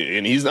motivated,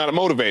 and he's not a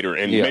motivator.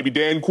 And maybe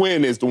Dan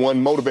Quinn is the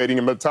one motivating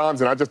him at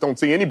times, and I just don't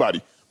see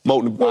anybody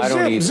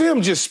Well,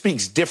 Zim just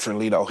speaks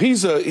differently, though.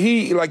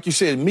 He, like you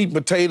said, meat and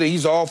potato.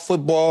 He's all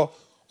football,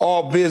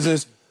 all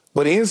business.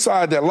 But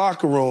inside that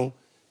locker room,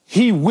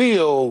 he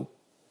will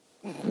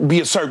be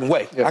a certain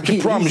way. I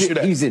can promise you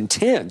that. He's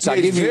intense. Yeah,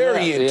 he's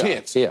very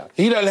intense. Yeah.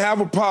 He doesn't have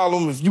a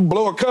problem if you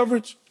blow a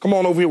coverage. Come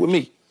on over here with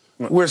me.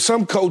 Where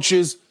some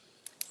coaches,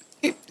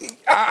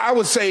 I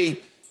would say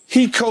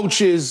he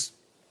coaches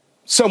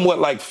somewhat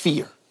like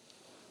fear,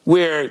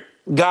 where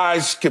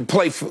guys can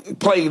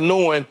play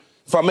knowing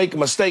if I make a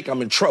mistake,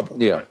 I'm in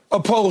trouble. Yeah.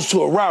 Opposed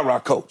to a rah-rah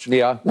coach.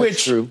 Yeah,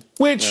 that's true.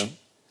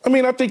 I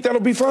mean, I think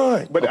that'll be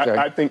fine. But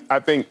okay. I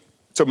think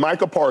to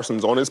Micah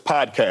Parsons on his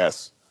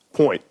podcast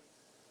point,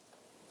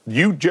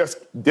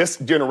 this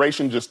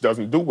generation just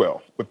doesn't do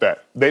well with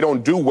that. They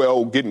don't do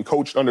well getting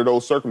coached under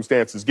those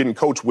circumstances, getting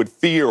coached with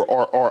fear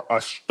or a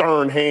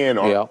stern hand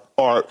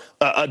or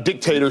a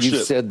dictatorship.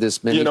 You've said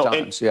this many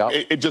times.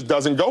 It just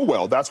doesn't go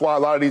well. That's why a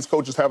lot of these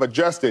coaches have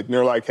adjusted, and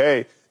they're like,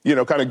 hey,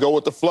 kind of go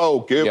with the flow,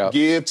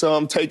 give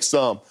some, take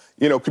some,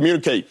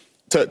 communicate.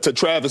 To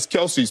Travis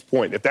Kelce's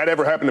point, if that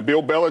ever happened to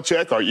Bill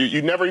Belichick, or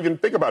you never even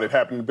think about it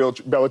happening to Bill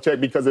Belichick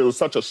because it was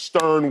such a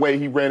stern way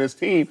he ran his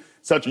team,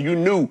 you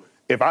knew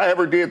if I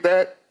ever did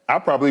that, I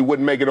probably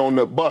wouldn't make it on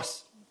the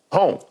bus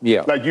home.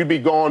 Yeah. Like you'd be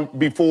gone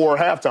before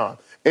halftime.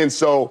 And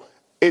so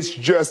it's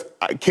just,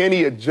 can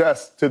he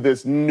adjust to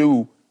this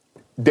new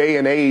day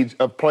and age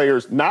of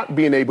players not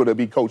being able to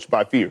be coached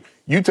by fear?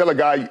 You tell a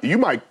guy, you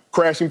might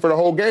crash him for the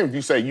whole game. If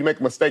you say, you make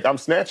a mistake, I'm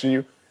snatching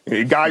you.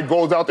 The guy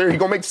goes out there, he's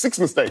going to make 6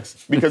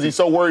 mistakes because he's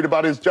so worried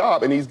about his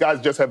job. And these guys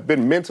just have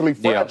been mentally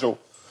fragile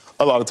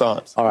a lot of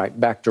times. All right,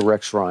 back to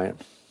Rex Ryan.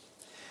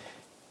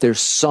 There's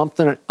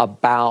something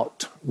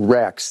about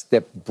Rex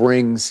that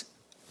brings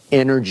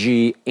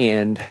energy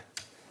and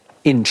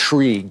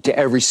intrigue to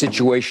every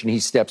situation he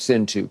steps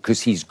into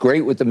because he's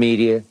great with the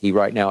media. He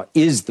right now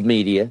is the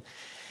media.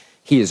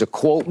 He is a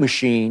quote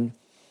machine.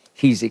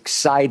 He's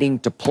exciting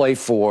to play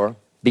for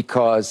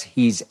because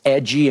he's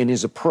edgy in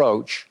his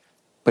approach,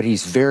 but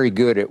he's very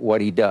good at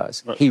what he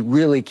does. Right. He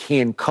really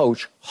can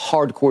coach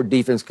hardcore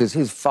defense because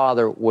his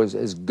father was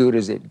as good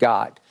as it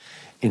got.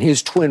 And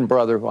his twin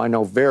brother, who I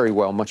know very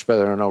well, much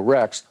better than I know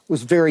Rex,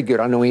 was very good.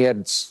 I know he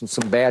had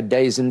some bad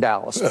days in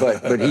Dallas,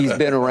 but he's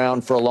been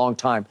around for a long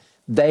time.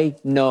 They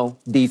know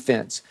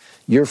defense.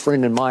 Your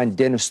friend and mine,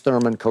 Dennis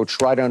Thurman,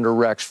 coached right under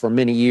Rex for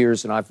many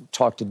years, and I've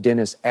talked to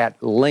Dennis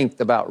at length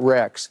about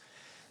Rex.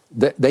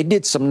 They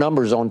did some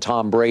numbers on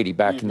Tom Brady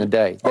back in the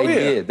day. They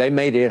did. They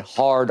made it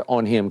hard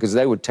on him because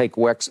they would take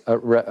Wes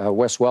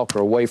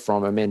Welker away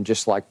from him and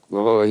just like,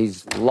 oh,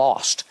 he's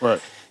lost. Right.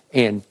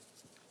 And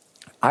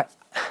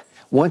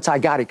once I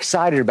got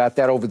excited about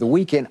that over the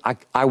weekend,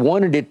 I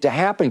wanted it to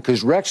happen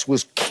because Rex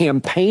was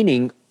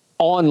campaigning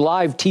on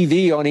live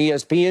TV on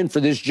ESPN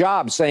for this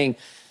job, saying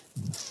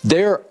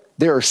there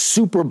are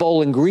Super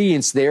Bowl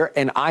ingredients there,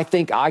 and I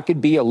think I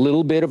could be a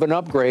little bit of an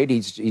upgrade.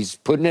 He's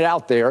putting it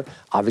out there,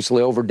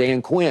 obviously over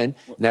Dan Quinn.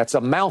 And that's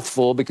a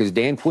mouthful because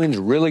Dan Quinn's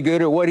really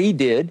good at what he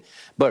did.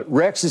 But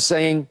Rex is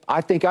saying, I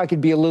think I could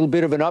be a little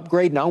bit of an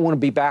upgrade, and I want to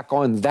be back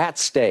on that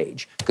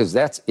stage because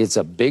it's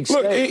a big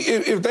stage. Look,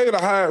 if they would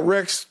have hired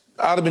Rex,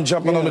 I'd have been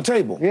jumping on the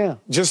table. Yeah.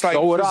 Just like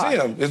for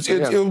him. It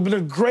would have been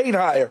a great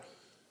hire.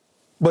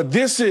 But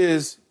this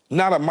is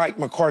not a Mike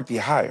McCarthy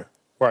hire.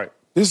 Right.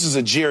 This is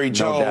a Jerry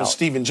Jones,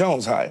 Stephen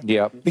Jones hire.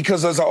 Yeah.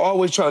 Because as I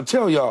always try to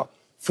tell y'all,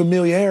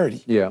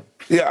 familiarity. Yeah.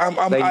 Yeah,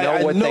 I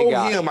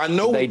know him. I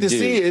know what this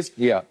is.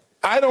 Yeah.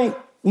 I don't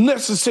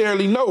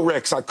necessarily know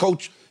Rex. I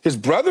coach. His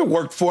brother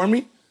worked for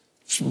me,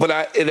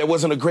 but it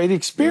wasn't a great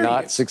experience.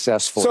 Not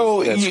successful.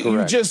 So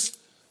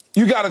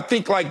you got to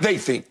think like they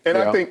think. And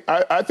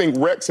I think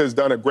Rex has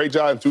done a great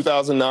job in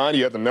 2009.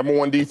 He had the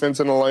 #1 defense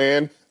in the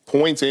land,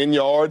 points in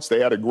yards. They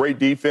had a great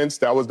defense.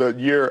 That was the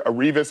year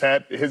Arribas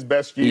had his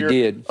best year.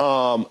 He did.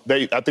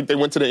 I think they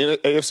went to the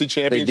AFC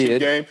Championship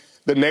game.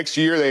 The next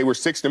year, they were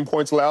 6th in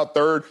points allowed,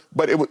 3rd.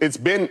 But it's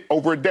been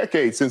over a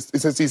decade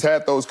since he's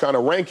had those kind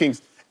of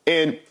rankings.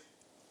 And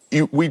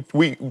we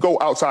go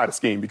outside of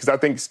scheme because I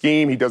think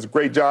scheme, he does a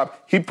great job.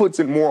 He puts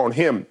it more on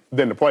him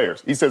than the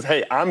players. He says,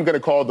 hey, I'm going to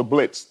call the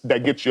blitz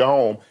that gets you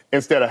home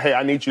instead of, hey,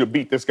 I need you to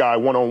beat this guy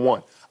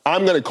one-on-one.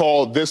 I'm going to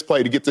call this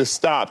play to get this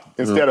stopped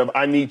instead of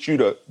I need you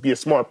to be a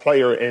smart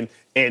player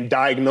and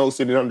diagnose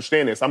it and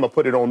understand this. I'm going to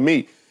put it on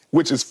me,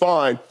 which is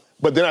fine.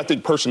 But then I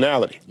think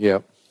personality. Yeah.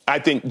 I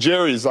think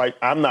Jerry's like,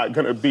 I'm not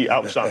going to be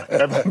outshined.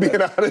 If I'm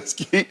being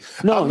honest, I'm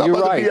not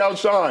about to be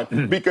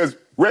outshined because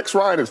Rex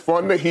Ryan is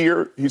fun to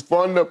hear. He's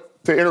fun to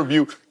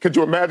interview. Could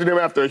you imagine him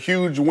after a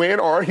huge win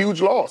or a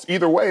huge loss?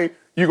 Either way,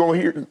 you're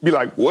going to be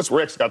like, what's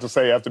Rex got to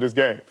say after this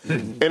game?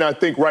 And I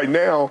think right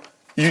now,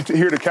 you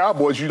hear the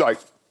Cowboys, you're like,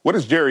 what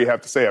does Jerry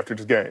have to say after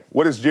this game?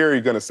 What is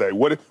Jerry going to say?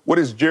 What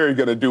is Jerry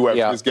going to do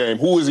after this game?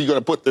 Who is he going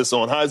to put this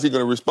on? How is he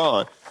going to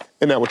respond?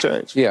 And that will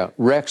change. Yeah,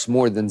 Rex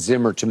more than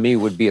Zimmer to me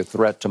would be a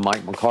threat to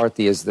Mike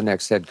McCarthy as the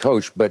next head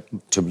coach. But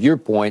to your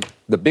point,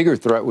 the bigger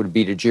threat would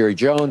be to Jerry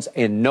Jones,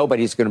 and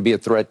nobody's going to be a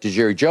threat to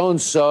Jerry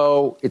Jones,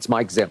 so it's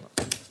Mike Zimmer.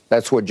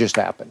 That's what just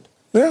happened.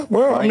 Yeah,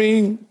 well, right? I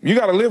mean, you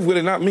got to live with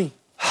it, not me.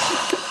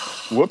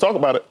 We'll talk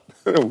about it.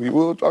 We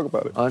will talk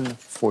about it.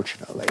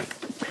 Unfortunately.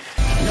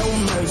 No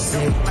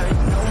mercy,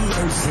 no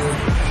mercy,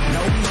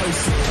 no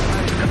mercy.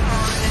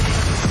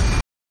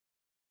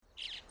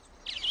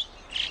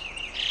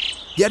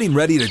 Getting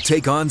ready to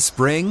take on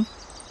spring?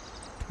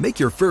 Make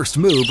your first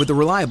move with the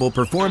reliable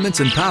performance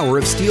and power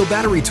of Steel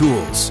battery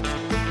tools.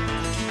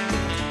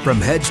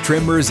 From hedge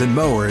trimmers and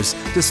mowers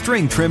to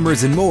string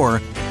trimmers and more,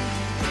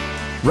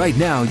 right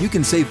now you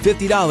can save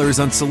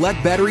 $50 on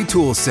select battery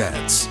tool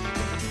sets.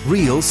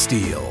 Real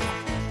Steel.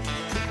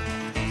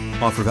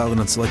 Offer valid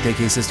on select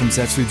AK system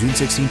sets through June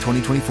 16,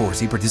 2024.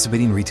 See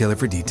participating retailer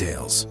for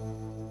details.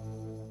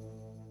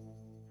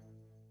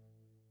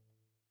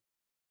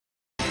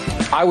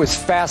 I was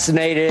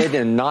fascinated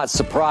and not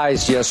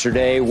surprised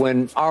yesterday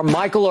when our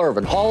Michael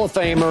Irvin, Hall of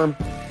Famer,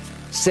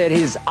 said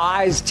his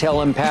eyes tell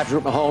him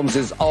Patrick Mahomes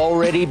is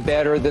already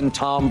better than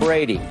Tom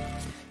Brady.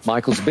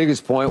 Michael's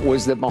biggest point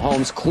was that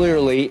Mahomes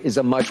clearly is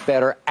a much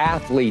better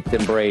athlete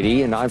than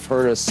Brady, and I've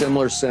heard a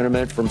similar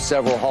sentiment from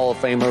several Hall of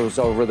Famers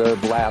over the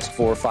last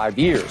 4 or 5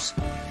 years.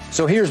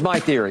 So here's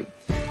my theory.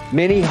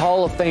 Many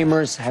Hall of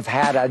Famers have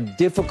had a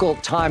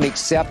difficult time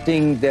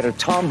accepting that a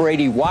Tom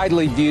Brady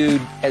widely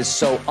viewed as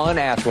so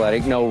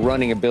unathletic, no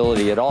running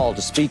ability at all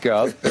to speak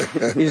of,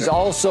 is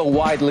also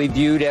widely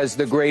viewed as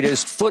the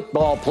greatest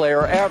football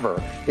player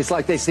ever. It's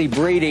like they see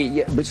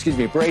Brady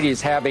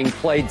as having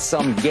played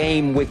some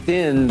game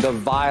within the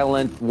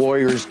violent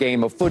Warriors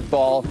game of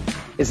football,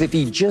 as if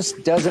he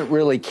just doesn't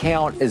really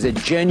count as a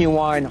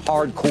genuine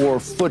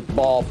hardcore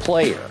football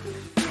player.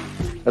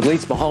 At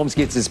least Mahomes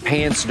gets his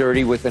pants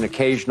dirty with an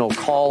occasional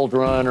called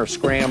run or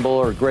scramble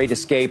or great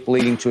escape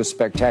leading to a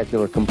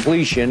spectacular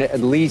completion. At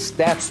least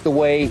that's the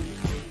way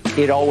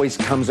it always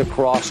comes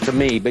across to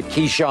me. But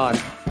Keyshawn,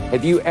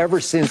 have you ever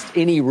sensed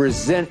any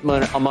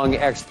resentment among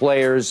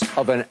ex-players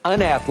of an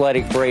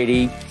unathletic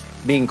Brady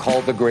being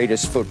called the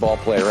greatest football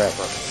player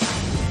ever?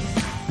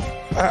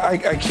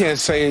 I can't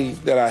say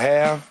that I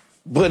have,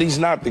 but he's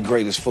not the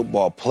greatest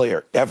football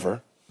player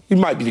ever. He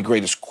might be the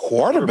greatest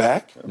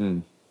quarterback.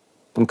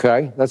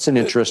 Okay, that's an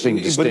interesting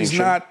distinction. But he's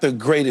not the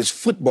greatest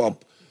football.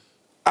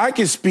 I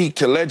can speak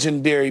to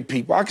legendary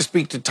people. I can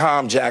speak to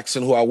Tom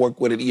Jackson, who I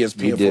worked with at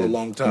ESPN for a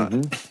long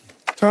time.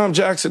 Tom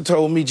Jackson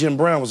told me Jim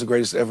Brown was the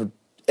greatest ever.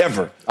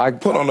 I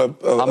put on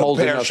I'm old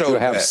enough to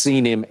have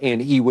seen him,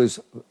 and he was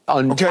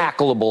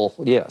untackleable.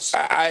 Okay. Yes.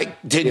 I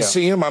didn't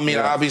see him. I mean,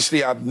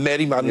 obviously, I've met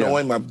him. I know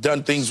him. I've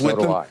done things with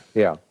him.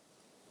 Yeah.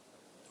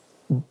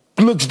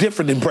 Looks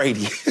different than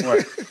Brady.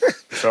 Right.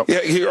 So.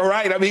 Yeah, you're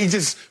right. I mean, he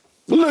just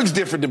looks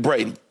different than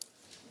Brady.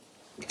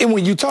 And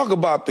when you talk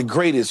about the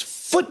greatest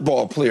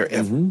football player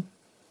ever,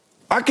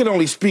 I can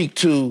only speak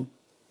to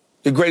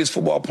the greatest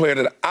football player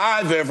that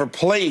I've ever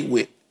played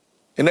with,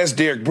 and that's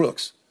Derrick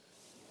Brooks.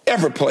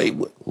 Ever played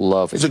with.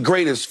 Love it. He's the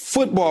greatest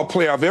football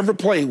player I've ever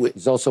played with.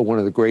 He's also one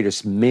of the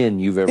greatest men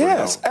you've ever known.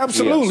 Yes,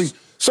 absolutely. Yes.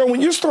 So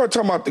when you start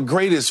talking about the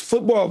greatest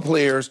football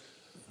players,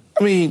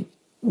 I mean,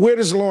 where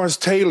does Lawrence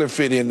Taylor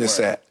fit in this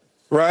at?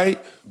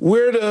 Right?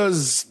 Where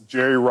does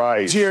Jerry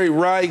Rice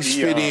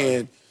fit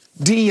in?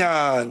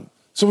 Dion.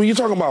 So when you're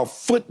talking about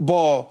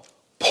football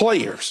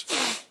players,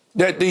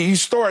 that you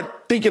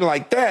start thinking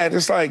like that,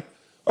 it's like,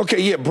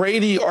 okay, yeah,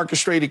 Brady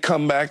orchestrated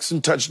comebacks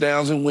and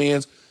touchdowns and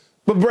wins,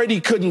 but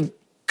Brady couldn't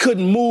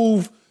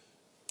move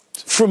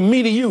from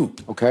me to you.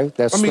 Okay,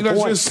 that's the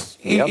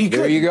point.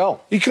 There you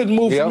go. He couldn't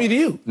move from me to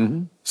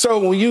you.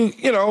 So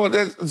when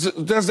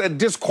does that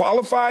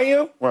disqualify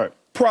him? Right.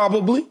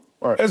 Probably.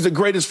 Right. As the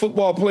greatest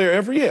football player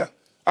ever, yeah.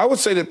 I would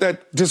say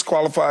that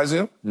disqualifies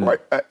him. Right.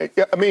 I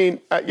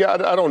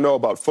don't know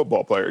about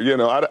football player. You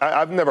know,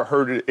 I've never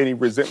heard any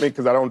resentment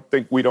because I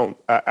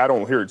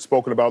don't hear it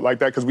spoken about like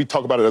that because we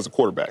talk about it as a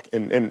quarterback.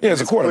 And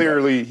as a quarterback.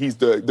 Clearly he's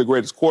the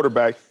greatest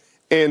quarterback.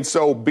 And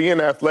so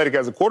being athletic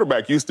as a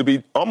quarterback used to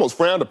be almost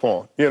frowned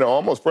upon,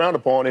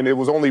 and it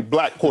was only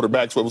black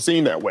quarterbacks that were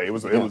seen that way. It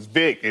was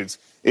Vic,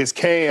 it's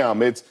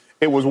Cam,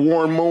 it was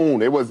Warren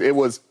Moon. It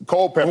was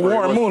Culpepper.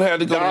 Warren Moon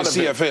had to go to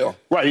the CFL.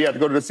 Right, he had to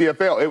go to the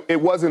CFL.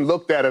 It wasn't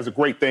looked at as a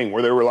great thing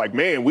where they were like,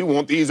 man, we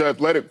want these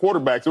athletic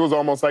quarterbacks. It was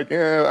almost like,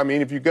 I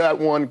mean, if you got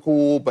one,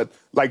 cool. But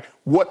like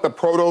what the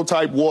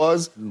prototype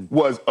was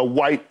a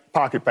white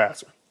pocket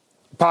passer.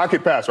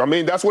 Pocket passer. I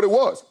mean, that's what it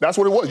was.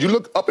 You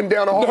look up and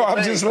down the hall. No,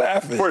 I'm just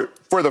laughing.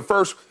 For the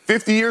first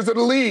 50 years of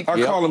the league.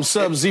 I call them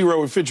sub-zero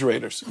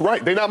refrigerators.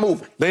 Right. They're not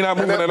moving. They're not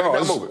moving at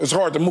all. It's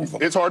hard to move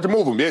them. It's hard to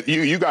move them.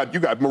 You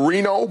got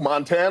Marino,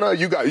 Montana.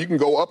 You can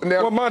go up and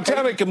down. Well,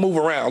 Montana can move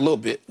around a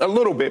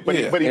little bit.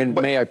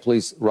 But may I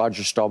please,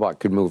 Roger Staubach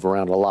could move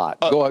around a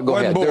lot. Go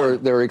ahead.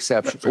 There are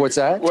exceptions. What's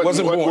that?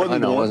 Wasn't born. I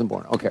know, wasn't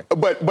born. Okay.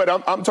 But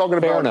I'm talking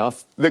about Fair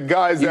enough. The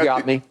guys that... You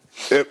got me.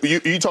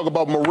 You talk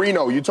about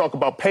Marino, you talk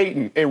about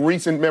Peyton in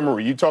recent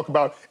memory, and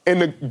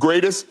the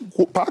greatest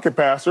pocket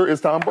passer is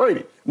Tom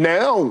Brady.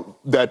 Now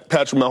that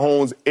Patrick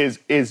Mahomes is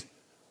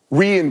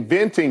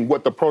reinventing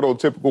what the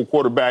prototypical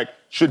quarterback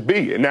should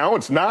be. And now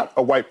it's not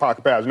a white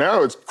pocket passer.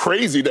 Now it's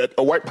crazy that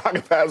a white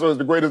pocket passer is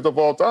the greatest of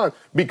all time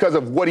because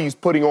of what he's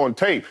putting on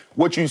tape,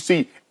 what you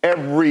see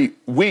every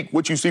week.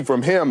 What you see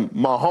from him,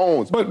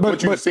 Mahomes,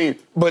 what you've seen.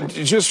 But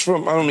just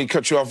from, I don't mean to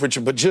cut you off,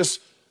 Richard, but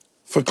just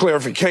for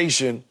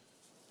clarification,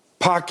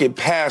 pocket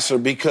passer,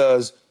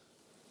 because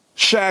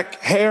Shaq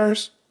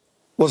Harris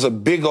was a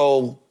big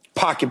old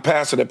pocket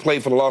passer that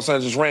played for the Los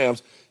Angeles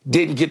Rams,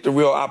 didn't get the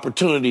real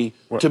opportunity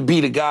to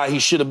be the guy he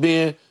should have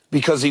been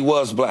because he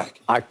was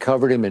black. I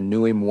covered him and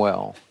knew him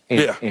well.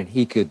 And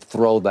he could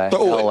throw the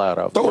hell out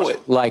of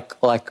it.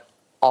 Like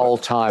all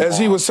time. As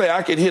he would say,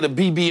 I could hit a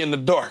BB in the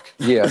dark.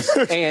 Yes.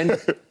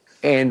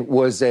 And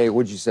was a,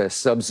 what'd you say,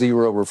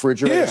 sub-zero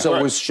refrigerator? Yeah,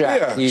 so was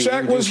Shaq. Yeah,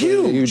 Shaq was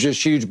huge. He was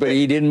just huge, but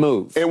he didn't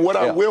move. And what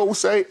I will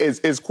say is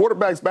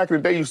quarterbacks back in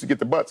the day used to get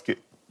the butts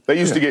kicked. They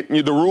used to get,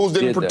 the rules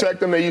didn't protect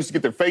them. They used to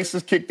get their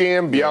faces kicked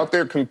in, be out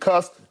there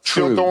concussed,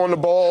 still throwing the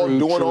ball,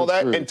 doing all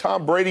that. And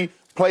Tom Brady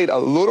played a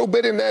little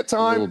bit in that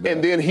time,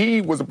 and then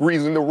he was the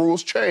reason the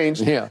rules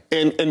changed. Yeah.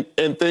 And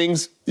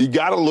things, you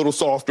got a little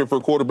softer for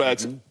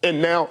quarterbacks. Mm-hmm.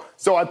 And now,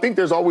 so I think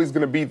there's always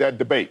going to be that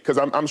debate, because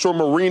I'm sure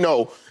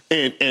Marino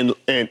and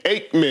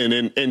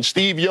Aikman and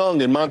Steve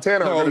Young and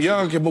Montana. No,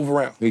 Young can move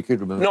around. He could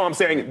move. No, I'm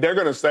saying they're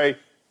going to say,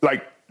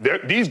 like,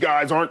 these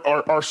guys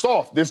are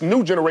soft. This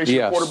new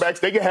generation of quarterbacks,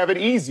 they can have it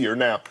easier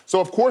now.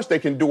 So, of course, they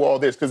can do all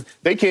this because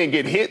they can't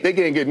get hit. They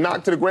can't get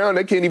knocked to the ground.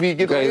 They can't even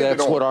get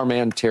That's what our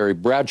man Terry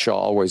Bradshaw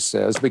always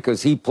says,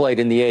 because he played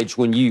in the age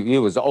when it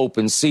was an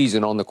open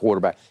season on the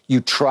quarterback.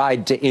 You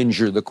tried to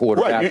injure the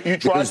quarterback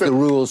because the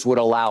rules would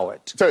allow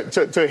it.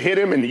 To hit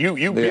him, and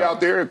you be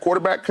out there,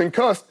 quarterback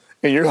concussed,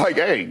 and you're like,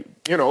 hey,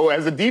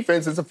 as a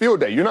defense, it's a field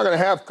day. You're not going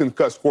to have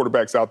concussed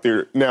quarterbacks out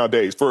there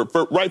nowadays, for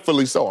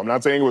rightfully so. I'm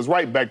not saying it was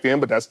right back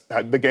then, but that's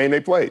the game they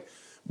played.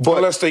 But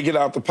unless they get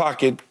out the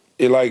pocket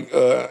like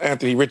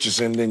Anthony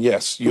Richardson, then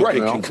yes, you're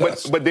right.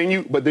 But then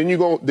you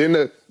go,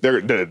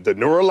 the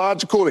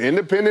neurological, the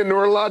independent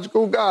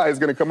neurological guy is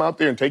going to come out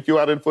there and take you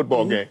out of the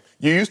football game.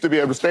 You used to be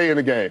able to stay in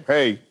the game.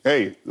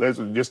 Hey, let's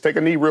just take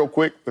a knee real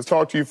quick. Let's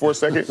talk to you for a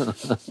second.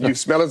 You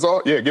smell us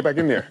all? Yeah, get back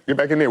in there. Get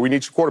back in there. We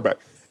need your quarterback.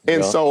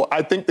 And so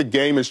I think the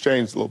game has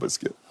changed a little bit,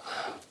 Skip.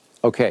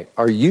 Okay.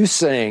 Are you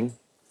saying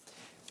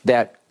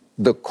that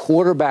the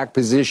quarterback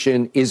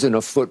position isn't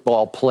a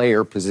football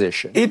player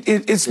position?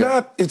 It's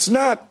not. It's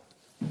not.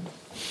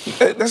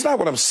 That's not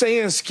what I'm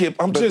saying, Skip.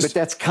 But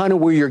that's kind of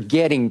where you're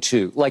getting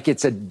to. Like,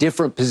 it's a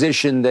different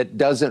position that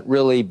doesn't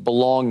really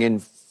belong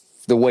in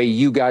the way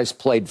you guys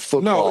played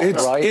football.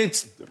 No,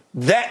 it's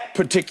that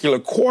particular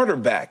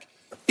quarterback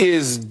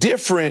is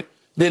different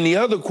than the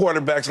other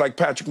quarterbacks, like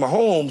Patrick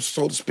Mahomes,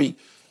 so to speak,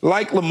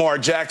 like Lamar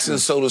Jackson,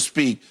 so to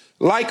speak,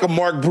 like a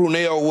Mark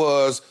Brunell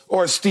was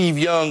or Steve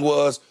Young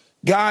was,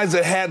 guys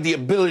that had the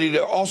ability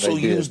to also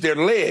use their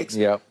legs.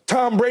 Yep.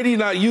 Tom Brady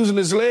not using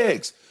his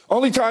legs.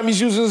 Only time he's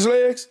using his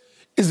legs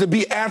is to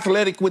be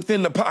athletic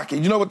within the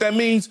pocket. You know what that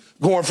means?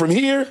 Going from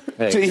here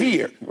to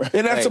here.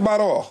 And that's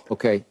about all.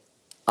 Okay.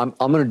 I'm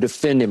going to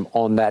defend him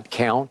on that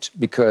count,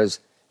 because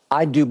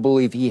I do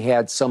believe he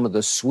had some of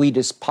the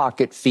sweetest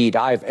pocket feet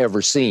I've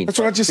ever seen. That's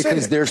what I just said.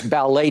 Because there's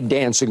ballet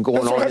dancing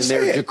going on in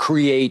there to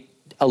create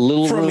a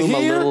little From room,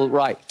 here a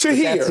little to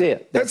here. That's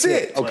it. That's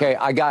it. Okay,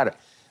 I got it.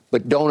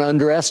 But don't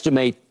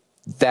underestimate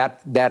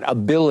that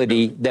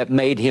ability that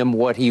made him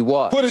what he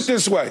was. Put it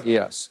this way.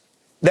 Yes.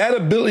 That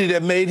ability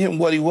that made him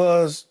what he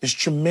was is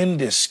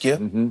tremendous, Skip.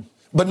 Mm-hmm.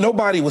 But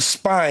nobody was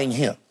spying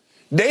him.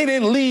 They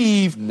didn't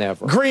leave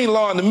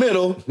Greenlaw in the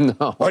middle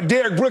or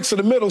Derek Brooks in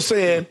the middle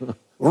saying,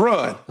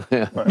 run.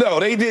 No,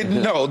 they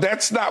didn't. No,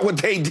 that's not what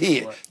they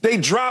did. They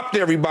dropped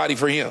everybody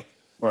for him.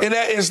 And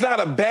that is not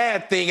a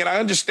bad thing. And I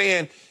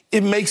understand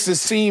it makes it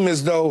seem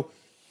as though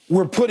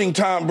we're putting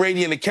Tom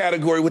Brady in the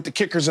category with the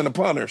kickers and the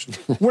punters.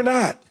 We're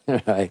not.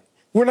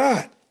 We're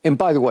not. And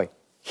by the way,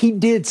 he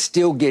did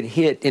still get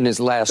hit in his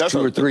last 2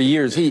 or 3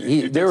 years.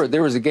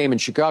 There was a game in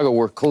Chicago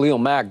where Khalil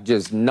Mack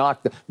just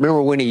knocked.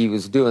 Remember when he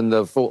was doing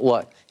the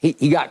what?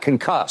 He got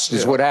concussed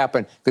is what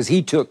happened, because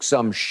he took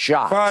some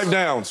shots. 5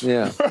 downs.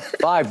 Yeah,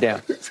 5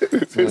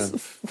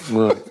 downs.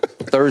 Well,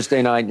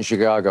 Thursday night in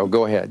Chicago.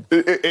 Go ahead.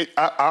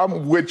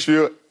 I'm with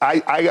you.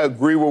 I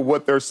agree with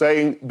what they're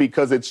saying,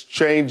 because it's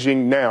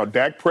changing now.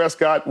 Dak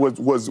Prescott was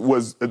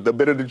a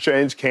bit of the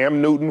change.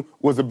 Cam Newton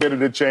was a bit of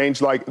the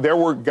change. Like, there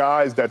were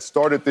guys that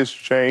started this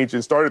change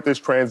and started this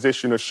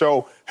transition to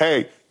show,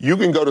 hey, you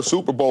can go to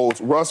Super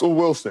Bowls. Russell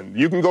Wilson.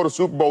 You can go to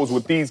Super Bowls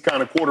with these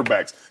kind of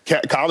quarterbacks.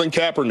 Colin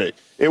Kaepernick.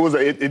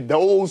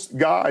 Those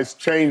guys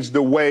changed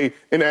the way.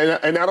 And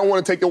I don't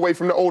want to take away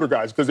from the older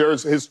guys, because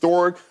there's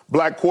historic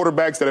black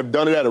quarterbacks that have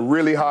done it at a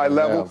really high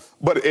level.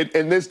 But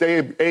in this day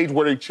and age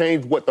where they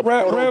changed what the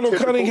Randall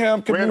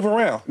Cunningham can move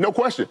around. No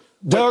question.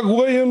 Doug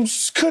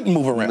Williams couldn't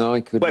move around. No,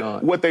 he could not.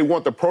 But what they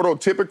want the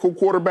prototypical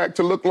quarterback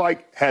to look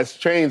like has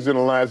changed in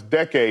the last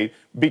decade,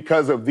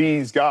 because of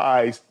these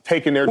guys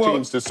taking their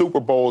teams to Super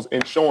Bowls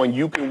and showing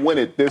you can win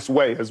it this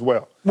way as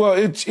well. Well,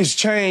 it's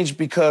changed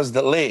because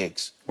the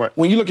legs. Right.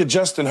 When you look at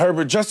Justin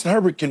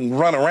Herbert can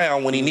run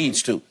around when he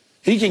needs to.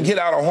 He can get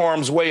out of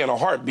harm's way in a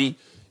heartbeat,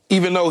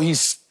 even though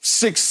he's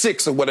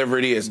 6'6" or whatever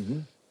it is. Mm-hmm.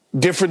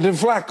 Different than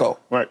Flacco.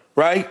 Right.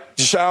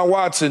 Deshaun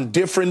Watson,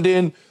 different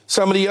than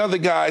some of the other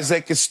guys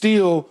that can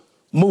still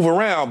move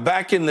around.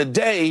 Back in the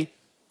day,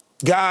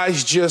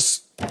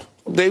 guys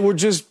they were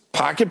just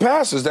pocket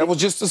passes. That was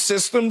just the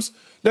systems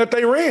that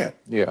they ran.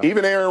 Yeah.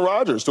 Even Aaron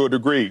Rodgers, to a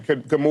degree,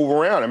 could move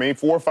around. I mean,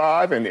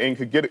 4-5 and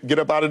could get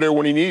up out of there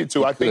when he needed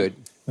to. I think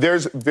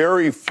there's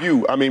very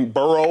few. I mean,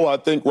 Burrow, I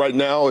think right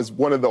now is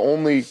one of the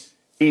only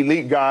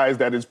elite guys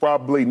that is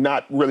probably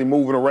not really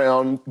moving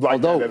around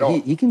like that at all.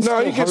 He can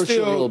still hurt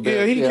you a little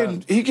bit. Yeah,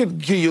 he can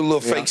give you a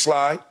little fake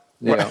slide.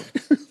 Yeah.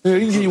 He can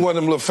give you one of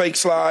them little fake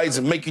slides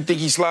and make you think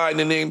he's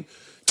sliding and then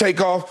take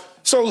off.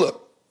 So,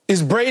 look,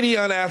 is Brady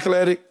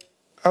unathletic?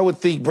 I would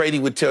think Brady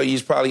would tell you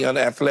he's probably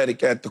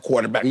unathletic at the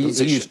quarterback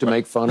position. He used to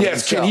make fun of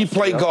himself. Yes, can he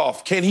play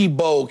golf? Can he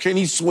bowl? Can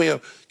he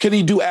swim? Can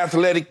he do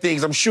athletic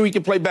things? I'm sure he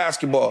can play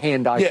basketball.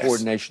 Hand-eye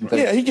coordination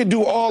things. Yeah, he can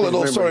do all of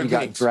those sort of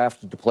things. He got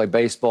drafted to play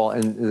baseball,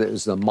 and it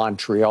was the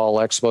Montreal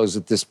Expos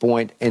at this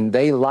point, and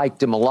they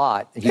liked him a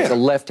lot. He's a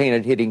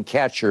left-handed hitting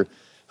catcher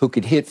who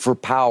could hit for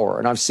power,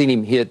 and I've seen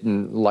him hit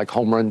in like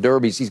home run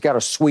derbies. He's got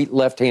a sweet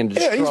left-handed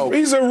stroke.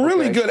 He's a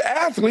really good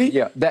athlete,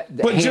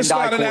 but just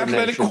not an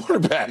athletic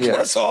quarterback. Yeah.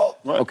 That's all.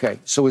 Right. Okay,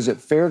 so is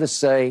it fair to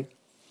say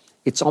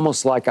it's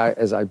almost like,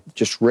 as I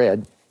just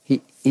read,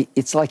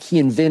 it's like he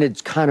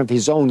invented kind of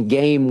his own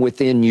game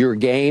within your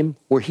game,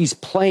 where he's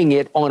playing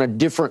it on a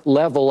different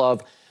level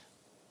of,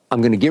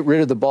 I'm going to get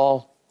rid of the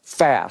ball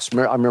fast.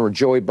 I remember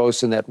Joey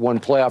Bosa in that one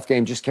playoff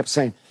game just kept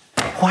saying,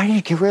 why did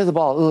you get rid of the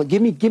ball?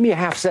 Give me a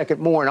half second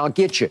more and I'll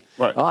get you.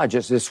 Right.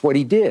 That's what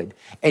he did.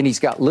 And he's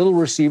got little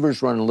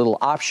receivers running little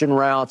option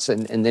routes,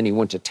 and then he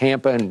went to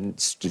Tampa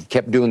and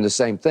kept doing the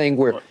same thing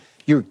where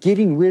you're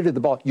getting rid of the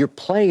ball. You're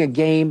playing a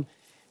game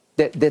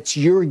that's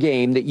your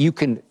game that you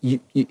can,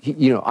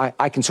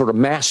 I can sort of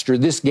master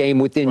this game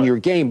within your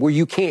game where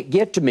you can't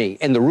get to me.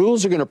 And the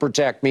rules are going to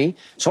protect me,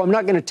 so I'm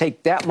not going to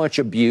take that much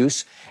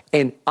abuse,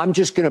 and I'm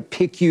just going to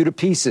pick you to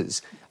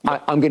pieces.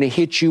 I'm going to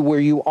hit you where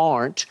you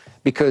aren't,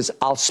 because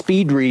I'll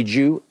speed read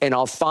you and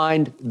I'll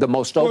find the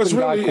most open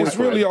guy. It's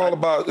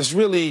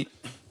really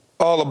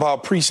all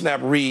about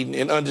pre-snap reading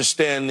and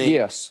understanding.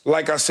 Yes.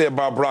 Like I said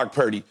about Brock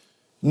Purdy.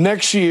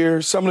 Next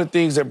year, some of the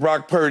things that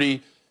Brock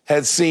Purdy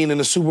had seen in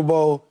the Super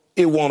Bowl,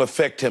 it won't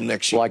affect him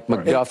next year. Like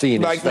McDuffie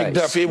in his face. Like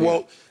McDuffie, it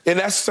won't. And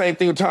that's the same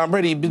thing with Tom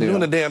Brady. He's been doing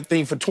the damn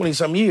thing for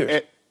 20-some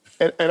years.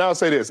 And I'll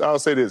say this.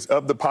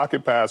 Of the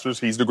pocket passers,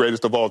 he's the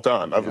greatest of all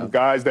time. Of the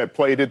guys that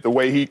played it the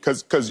way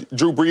because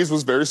Drew Brees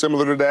was very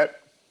similar to that.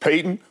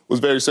 Peyton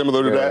was very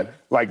similar to that.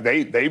 Like,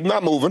 they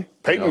not moving.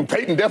 Peyton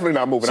definitely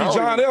not moving. See,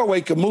 John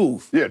Elway can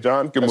move. Yeah,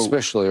 John can move.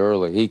 Especially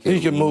early. He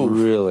can move.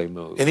 Really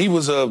move. And he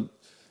was a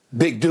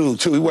big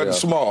dude, too. He wasn't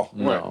small.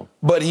 No.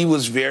 But he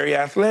was very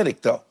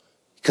athletic, though,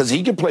 because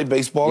he could play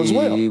baseball as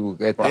well.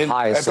 At the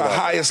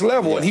highest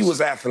level, and he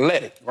was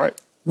athletic. Right.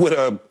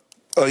 With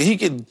he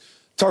could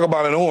talk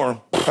about an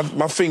arm.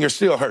 My finger's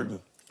still hurting.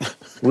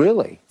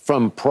 Really?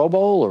 From Pro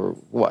Bowl or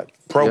what?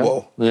 Pro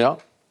Bowl. Yeah.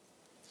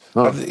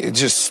 It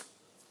just...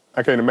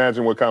 I can't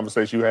imagine what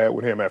conversation you had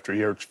with him after he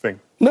hurt your finger.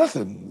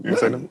 Nothing. You didn't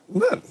say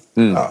nothing.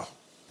 No.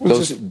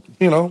 Just,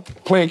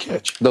 playing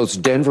catch. Those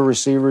Denver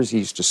receivers, he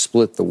used to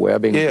split the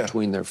webbing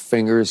between their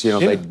fingers.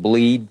 They'd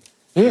bleed.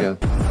 Yeah.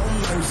 No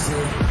mercy.